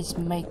tab which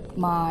make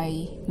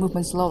my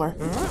movement slower?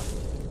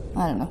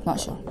 I don't know, not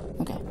sure.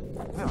 Okay.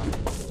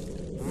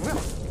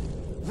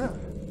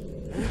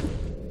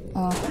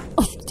 Oh,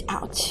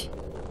 ouch.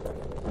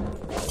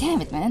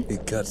 Damn it, man.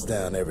 It cuts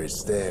down every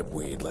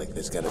stabweed like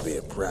there's gotta be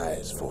a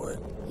prize for it.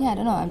 Yeah, I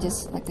don't know, I'm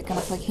just like the kind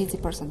of like hitsy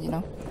person, you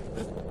know?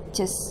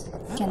 Just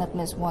cannot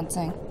miss one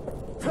thing.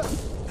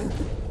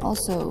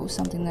 Also,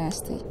 something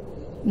nasty.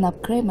 An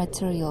upgrade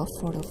material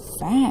for the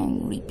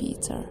Fang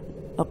Repeater.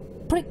 A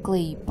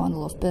prickly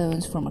bundle of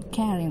bones from a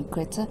carrion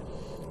critter.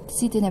 The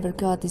city never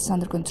got this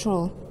under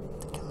control.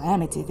 The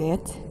calamity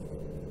did.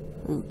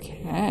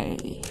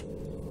 Okay.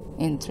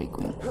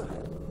 Intriguing.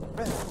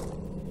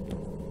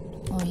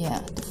 Oh yeah,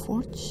 the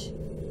forge.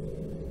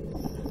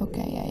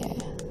 Okay, yeah.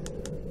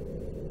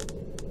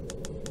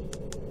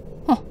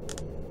 Huh.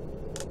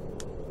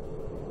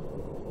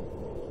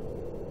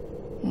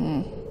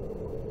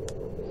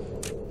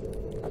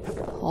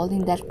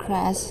 Holding that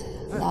crash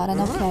loud and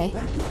okay.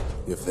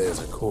 If there's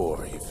a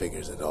core, he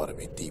figures it ought to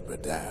be deeper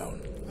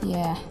down.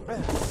 Yeah.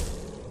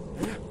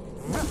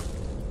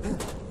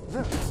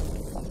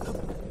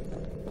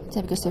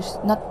 Yeah, because there's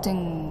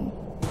nothing...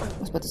 I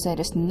was about to say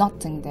there's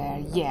nothing there.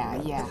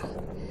 Yeah.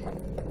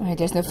 Alright,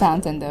 there's no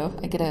fountain though.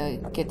 I gotta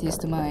get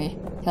used to my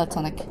health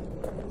tonic.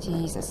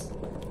 Jesus.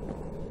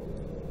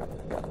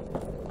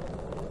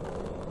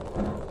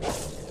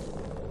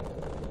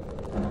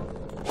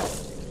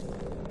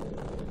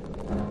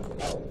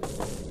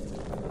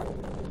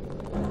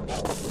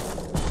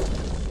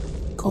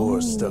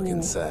 core's stuck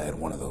inside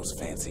one of those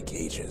fancy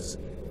cages.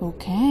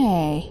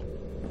 Okay.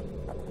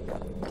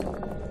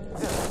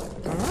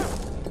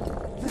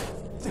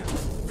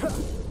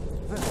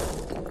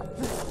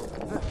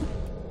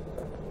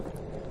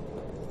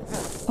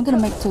 I'm gonna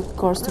make two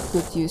cores to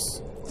good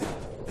use.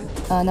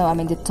 No, I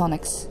mean the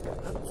tonics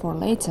for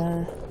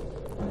later.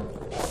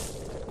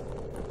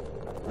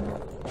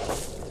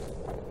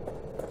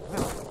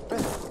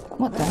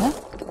 What the heck?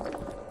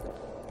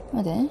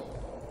 What the?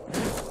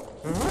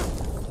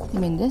 You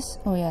mean this?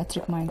 Oh yeah,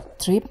 trip mine.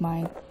 Trip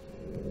mine.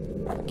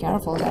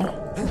 Careful there.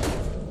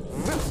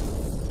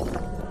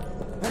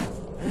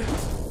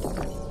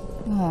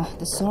 Ah,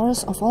 the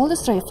source of all the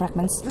stray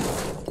fragments.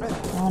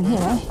 Down here,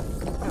 right?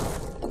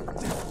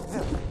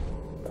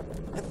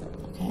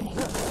 Okay.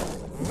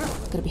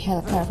 Gotta be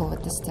hella careful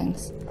with these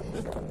things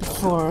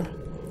before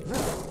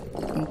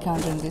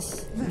encountering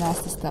this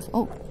nasty stuff.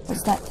 Oh,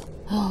 what's that?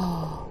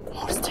 Oh,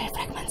 more stray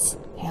fragments.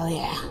 Hell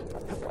yeah.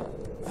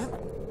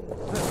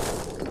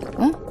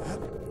 Huh?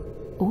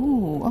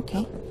 Ooh,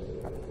 okay.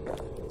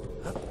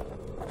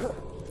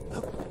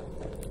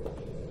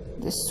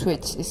 The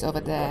switch is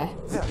over there.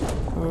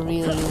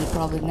 Really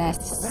probably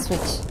nasty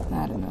switch.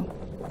 I don't know.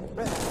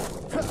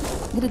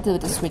 I'm gonna do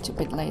the switch a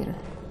bit later.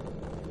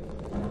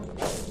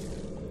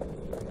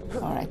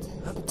 Alright,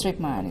 the trip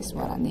mine is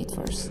what I need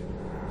first.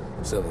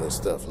 Some of the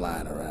stuff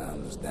lying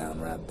around is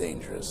downright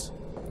dangerous.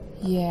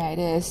 Yeah, it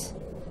is.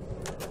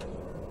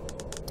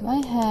 Do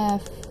I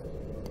have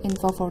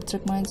info for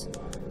trip mines?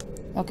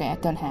 Okay, I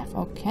don't have.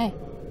 Okay.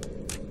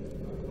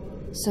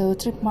 So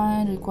trip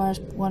mine requires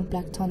one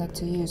black tonic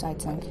to use, I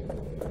think.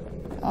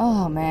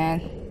 Oh man,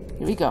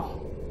 here we go.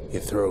 He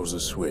throws a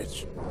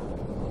switch.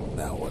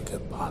 Now what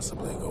could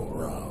possibly go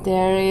wrong?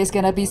 There is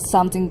gonna be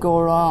something go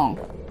wrong.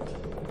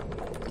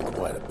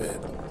 Quite a bit,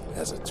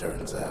 as it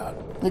turns out.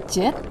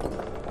 Legit?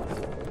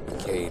 The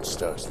cage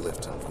starts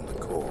lifting from the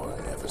core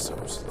ever so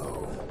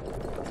slow.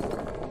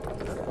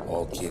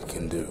 All Kid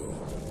can do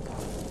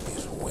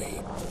is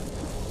wait.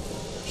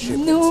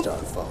 Shipments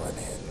start falling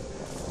in.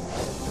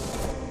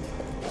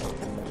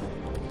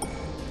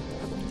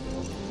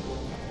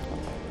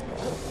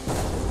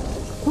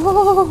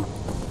 Oh.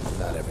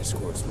 Not every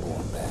squirt's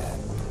born bad.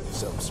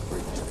 Some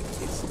spring to the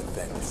kid's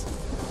defense.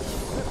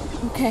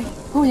 Okay.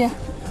 Oh yeah.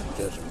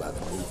 Judging by the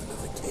movement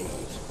of the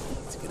cage,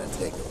 it's gonna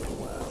take a little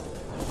while.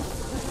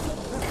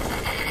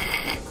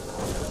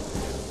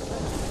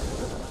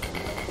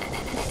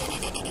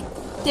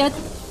 Damn it.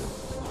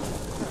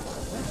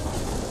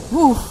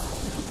 Woo.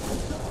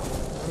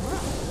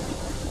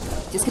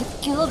 Just gonna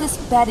kill this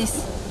baddies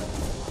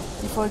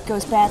before it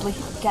goes badly.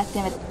 God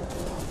damn it.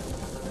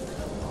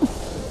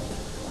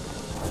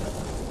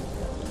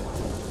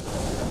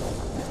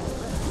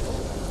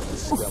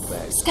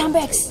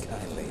 Scumbags!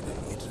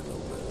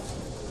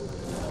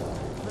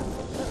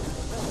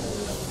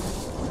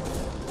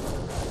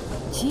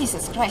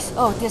 Jesus Christ.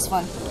 Oh, this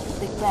one.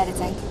 Big baddie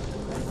tank.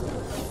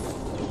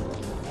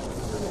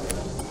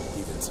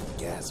 Even some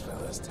gas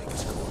fellas take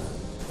his corner.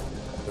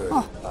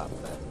 Pop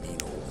that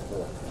mean old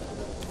horn.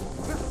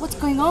 What's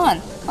going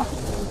on? Oh.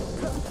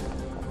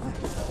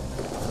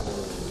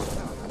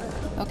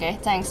 Okay,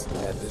 thanks.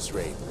 At this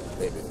rate,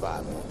 maybe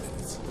 5 more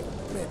minutes.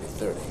 Maybe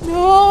 30.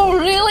 No,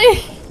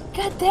 really?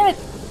 God damn it.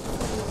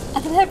 I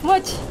don't have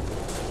much.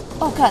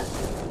 Oh god.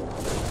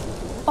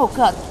 Oh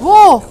god.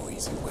 Whoa! No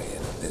easy way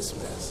out of this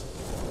mess.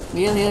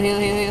 Heal, heal, heal,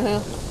 heal, heal,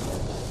 heal.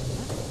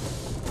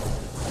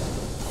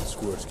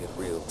 Squirts get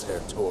real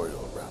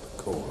territorial around the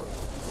core.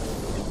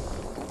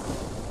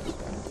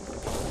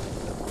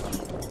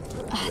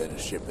 Then a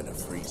shipment of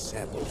free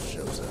samples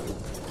shows up.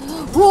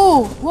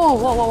 Whoa! Whoa,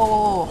 whoa, whoa, whoa,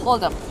 whoa, whoa.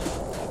 Hold up.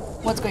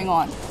 What's going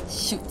on?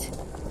 Shoot.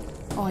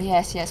 Oh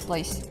yes, yes,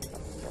 please.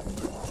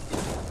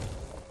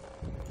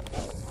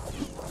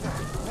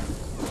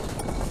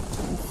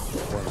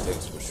 One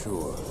thing's for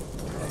sure,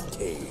 that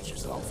cage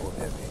is awful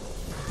heavy.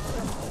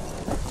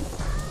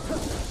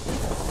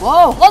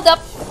 Whoa, hold up!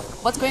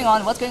 What's going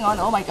on? What's going on?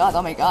 Oh my god,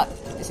 oh my god.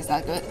 This is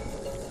not good.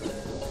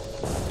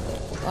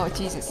 Oh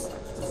Jesus.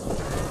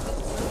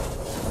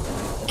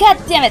 God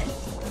damn it!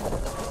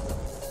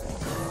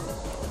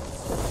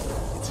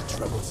 It's a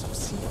troublesome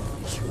scene, to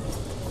be sure.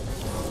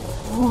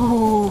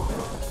 Ooh.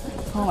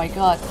 Oh my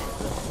god.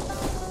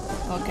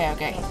 Okay,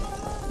 okay.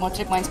 More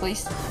trip mines,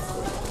 please.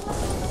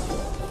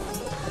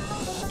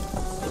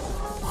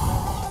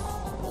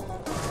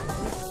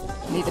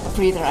 Need a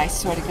breather, I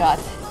swear to god.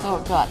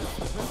 Oh god.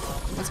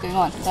 What's going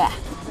on? Ah. A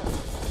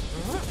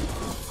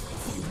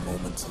few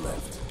moments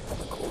left, and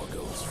the core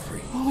goes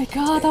free. Oh my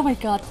god, 10, oh my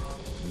god.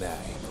 9,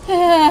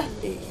 Ah.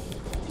 8,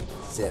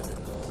 7,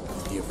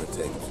 give or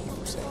take a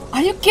few seconds.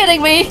 Are you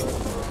kidding me?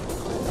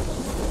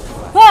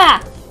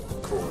 Ah! The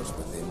core's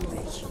within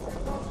reach.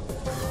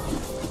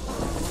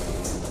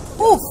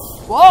 Oof!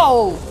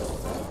 Whoa!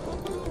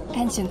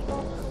 Engine.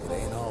 It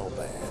ain't all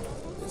bad.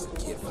 There's a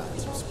kid find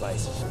some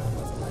spices around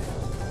the land.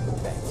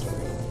 Thanks,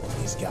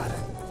 Reed. He's got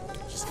it.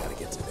 Just gotta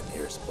get to the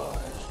nearest barge.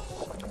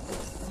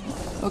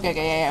 Okay,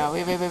 okay, yeah,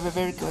 we're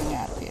going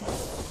out of here.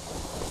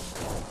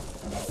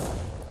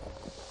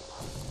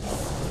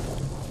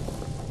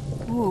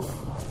 Oof.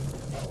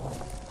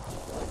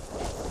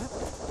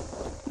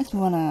 Makes me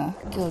wanna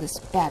kill this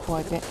bad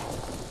boy a bit.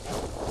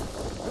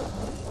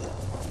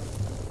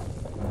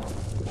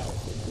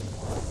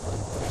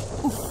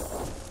 Oof.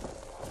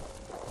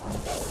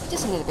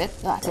 Just a little bit.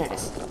 Ah, there it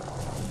is.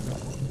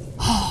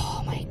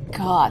 Oh my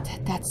god,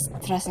 that's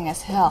stressing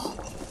as hell.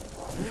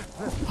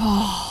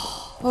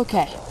 Oh,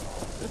 okay.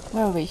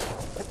 Where are we?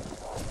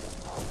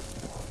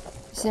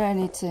 Is there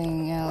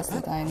anything else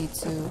that I need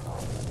to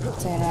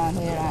turn around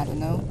here? I don't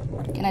know.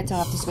 Can I turn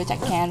off the switch? I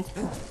can't.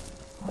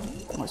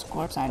 More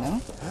corpse, I know.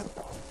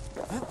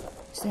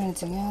 Is there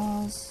anything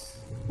else?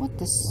 What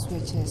the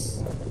switch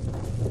is?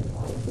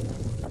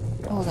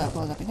 Hold up.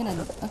 I'm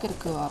gonna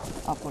go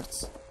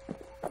upwards.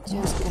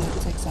 Just gonna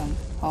take some.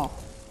 Oh.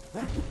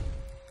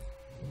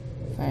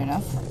 Fair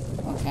enough.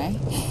 Okay.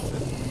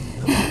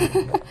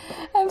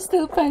 I'm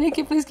still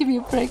panicking. Please give me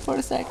a break for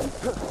a second.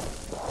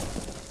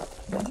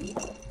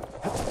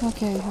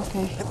 Okay.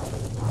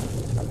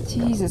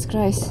 Jesus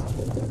Christ.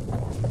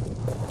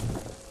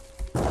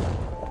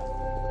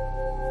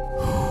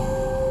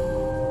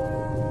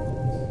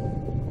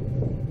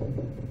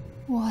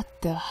 What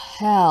the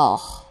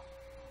hell?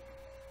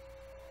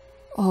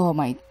 Oh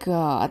my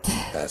god.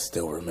 I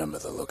still remember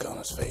the look on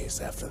his face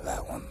after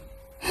that one.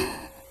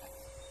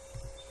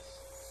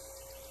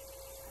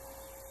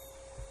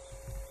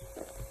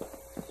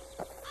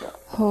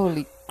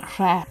 Holy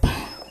crap.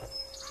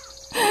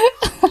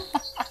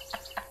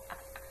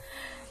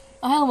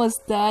 I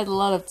almost died a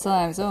lot of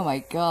times. Oh my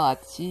god,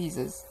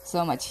 Jesus.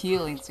 So much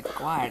healing's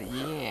required.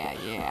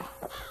 Yeah.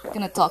 I'm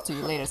gonna talk to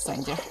you later,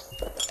 stranger.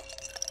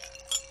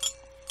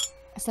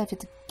 I still have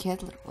to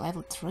get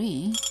level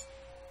 3.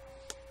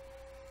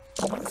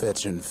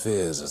 Fetching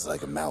fizz is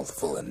like a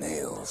mouthful of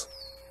nails,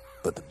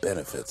 but the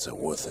benefits are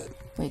worth it.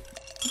 Wait,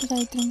 what did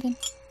I drink again?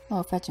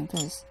 Oh, fetching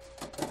fizz.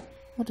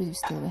 What do you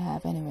still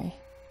have anyway?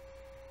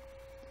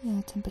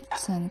 Yeah,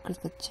 10%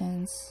 critical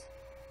chance.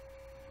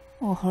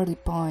 Oh, hardy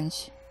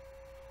punch.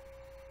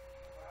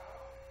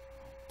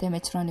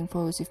 Damage surrounding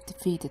foes if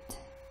defeated.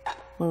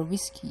 Or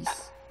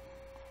whiskies.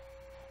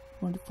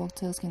 Or the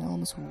folktales can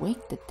almost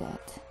wake the dead.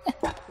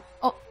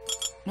 Oh!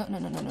 No.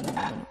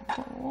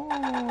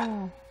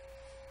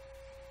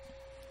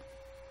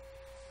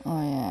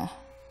 Oh yeah.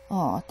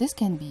 Oh, this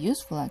can be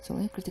useful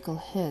actually. Critical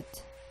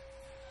hit.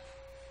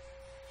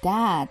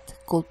 That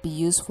could be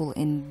useful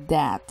in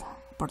that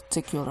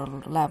particular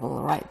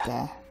level right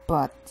there.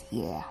 But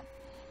yeah.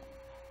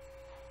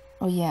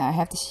 Oh yeah, I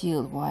have the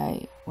shield.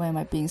 Why am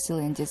I being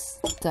silly and just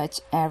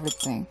touch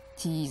everything?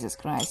 Jesus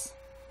Christ.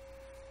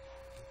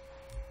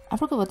 I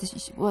forgot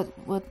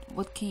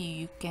what key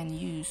you can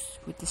use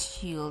with the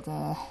shield.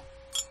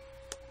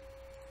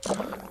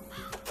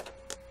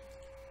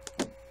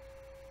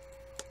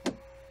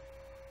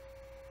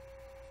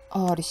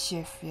 Oh, the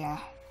shift, yeah.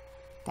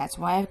 That's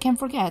why I can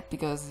forget,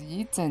 because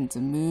you tend to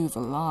move a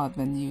lot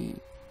when you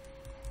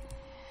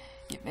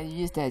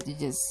use that. You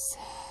just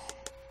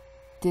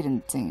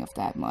didn't think of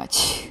that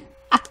much.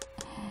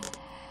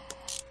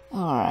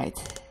 Alright,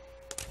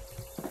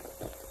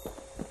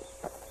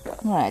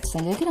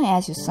 Sanjay, can I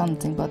ask you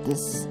something about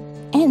this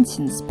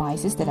ancient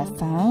spices that I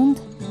found?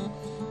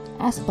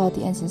 Ask about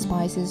the ancient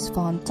spices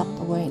found tucked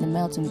away in a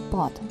melting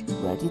pot.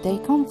 Where did they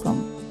come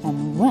from,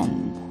 and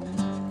when?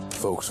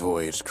 Folks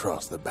voyaged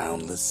across the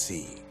boundless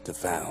sea to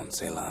found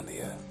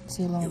Ceylondia.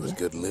 It was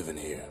good living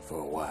here for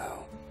a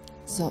while.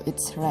 So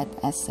it's read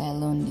as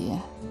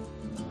Ceylondia.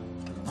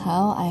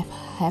 How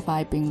have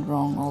I been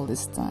wrong all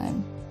this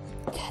time?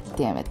 God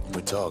damn it.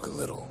 We talk a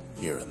little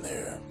here and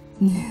there.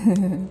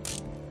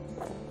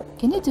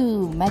 Can you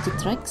do magic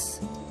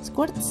tricks?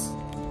 Squirts?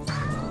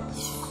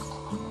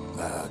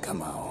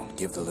 Come on,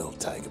 give the little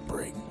tyke a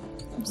break.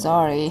 I'm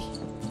sorry.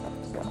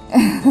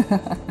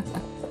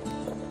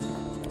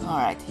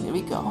 Alright, here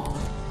we go.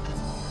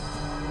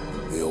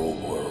 The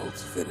old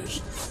world's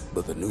finished,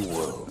 but the new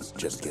world's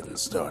just getting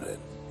started.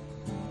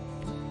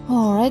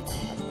 Alright.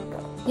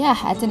 Yeah,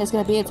 I think that's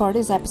gonna be it for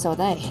this episode,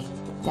 eh?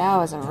 That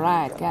was a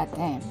ride,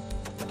 goddamn.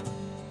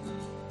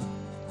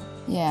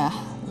 Yeah,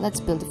 let's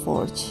build a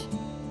forge.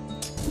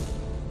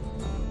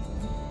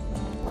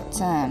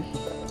 Time.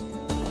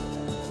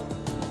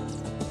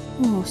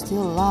 Ooh,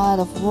 still a lot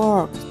of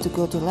work to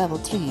go to level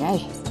 3, eh?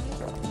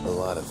 A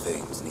lot of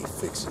things need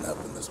fixing up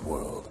in this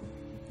world,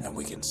 and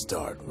we can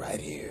start right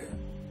here.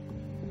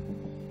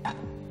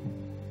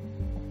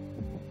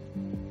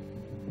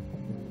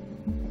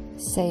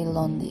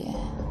 Ceylondia,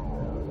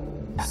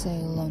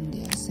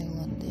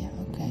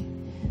 okay.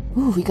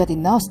 Ooh, we got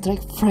enough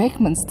strike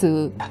fragments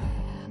to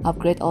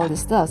upgrade all the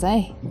stuff,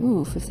 eh?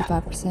 Ooh,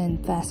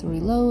 55% faster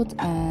reload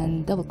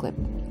and double clip,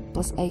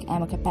 plus 8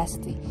 ammo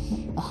capacity.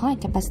 A high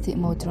capacity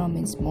ammo drum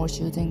means more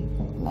shooting,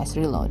 less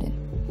reloading.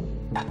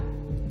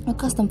 A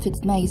custom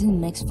fitted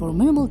magazine makes for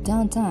minimal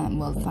downtime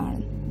while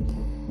firing.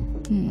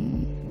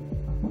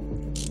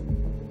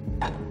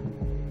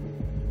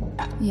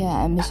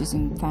 Yeah, I miss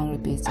using fang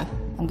repeater.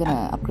 I'm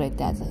gonna upgrade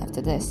that after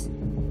this.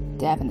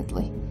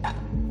 Definitely.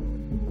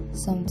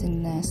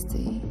 Something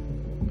nasty.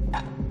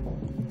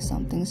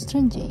 Something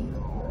stringy.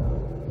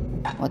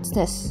 What's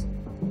this?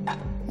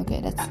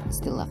 Okay, that's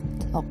still left.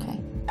 Okay.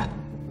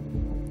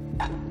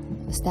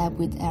 Stab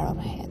with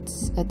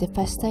arrowheads. A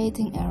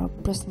devastating arrow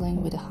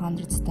bristling with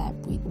 100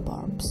 stab with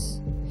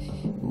barbs.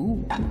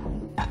 Ooh,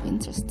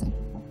 interesting.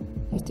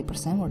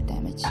 50% more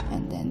damage.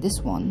 And then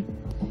this one.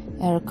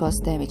 Arrow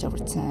costs damage over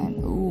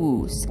time.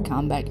 Ooh,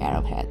 scumbag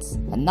arrowheads.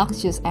 A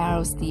noxious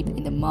arrow steeped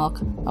in the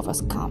muck of a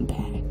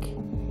scumbag.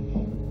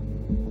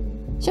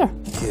 Sure.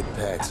 Kid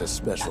packs a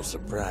special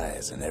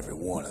surprise in every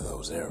one of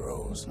those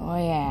arrows. Oh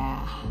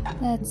yeah.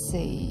 Let's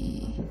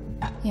see.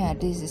 Yeah,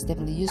 this is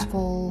definitely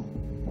useful.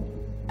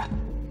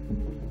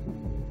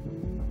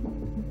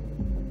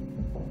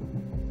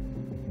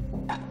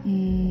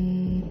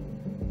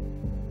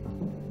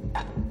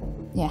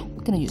 Yeah, I'm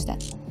gonna use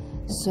that.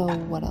 So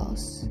what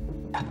else?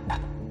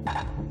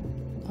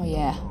 Oh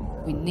yeah,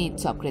 we need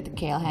to upgrade the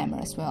Kale Hammer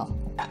as well.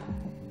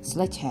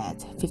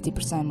 Sledgehead,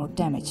 50% more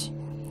damage.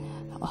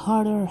 A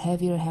harder,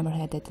 heavier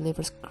hammerhead that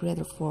delivers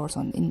greater force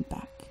on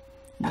impact.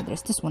 And then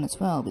there's this one as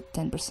well with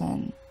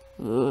 10%.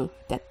 Ooh,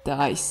 that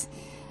dies.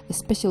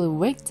 Especially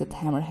weighted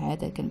hammerhead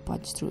that can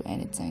punch through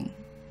anything.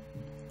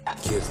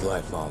 Kid's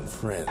lifelong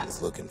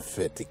friends looking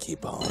fit to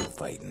keep on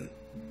fighting.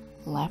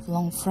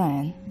 Lifelong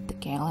friend? The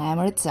Kale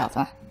Hammer itself,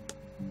 huh?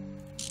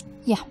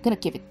 Yeah, I'm gonna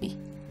give it B.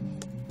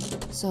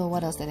 So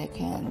what else that I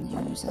can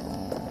use?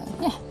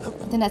 Yeah, I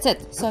think that's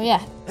it. So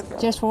yeah,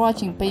 cheers for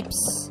watching,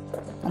 peeps.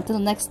 Until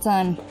next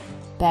time,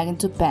 back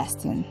into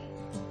Bastion.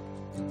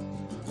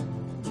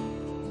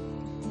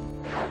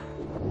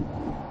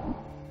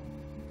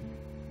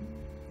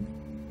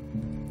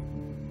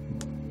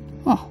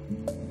 Oh,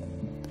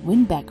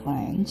 win-back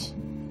range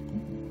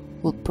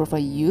will prove a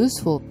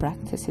useful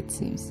practice, it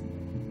seems.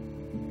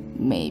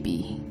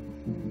 Maybe.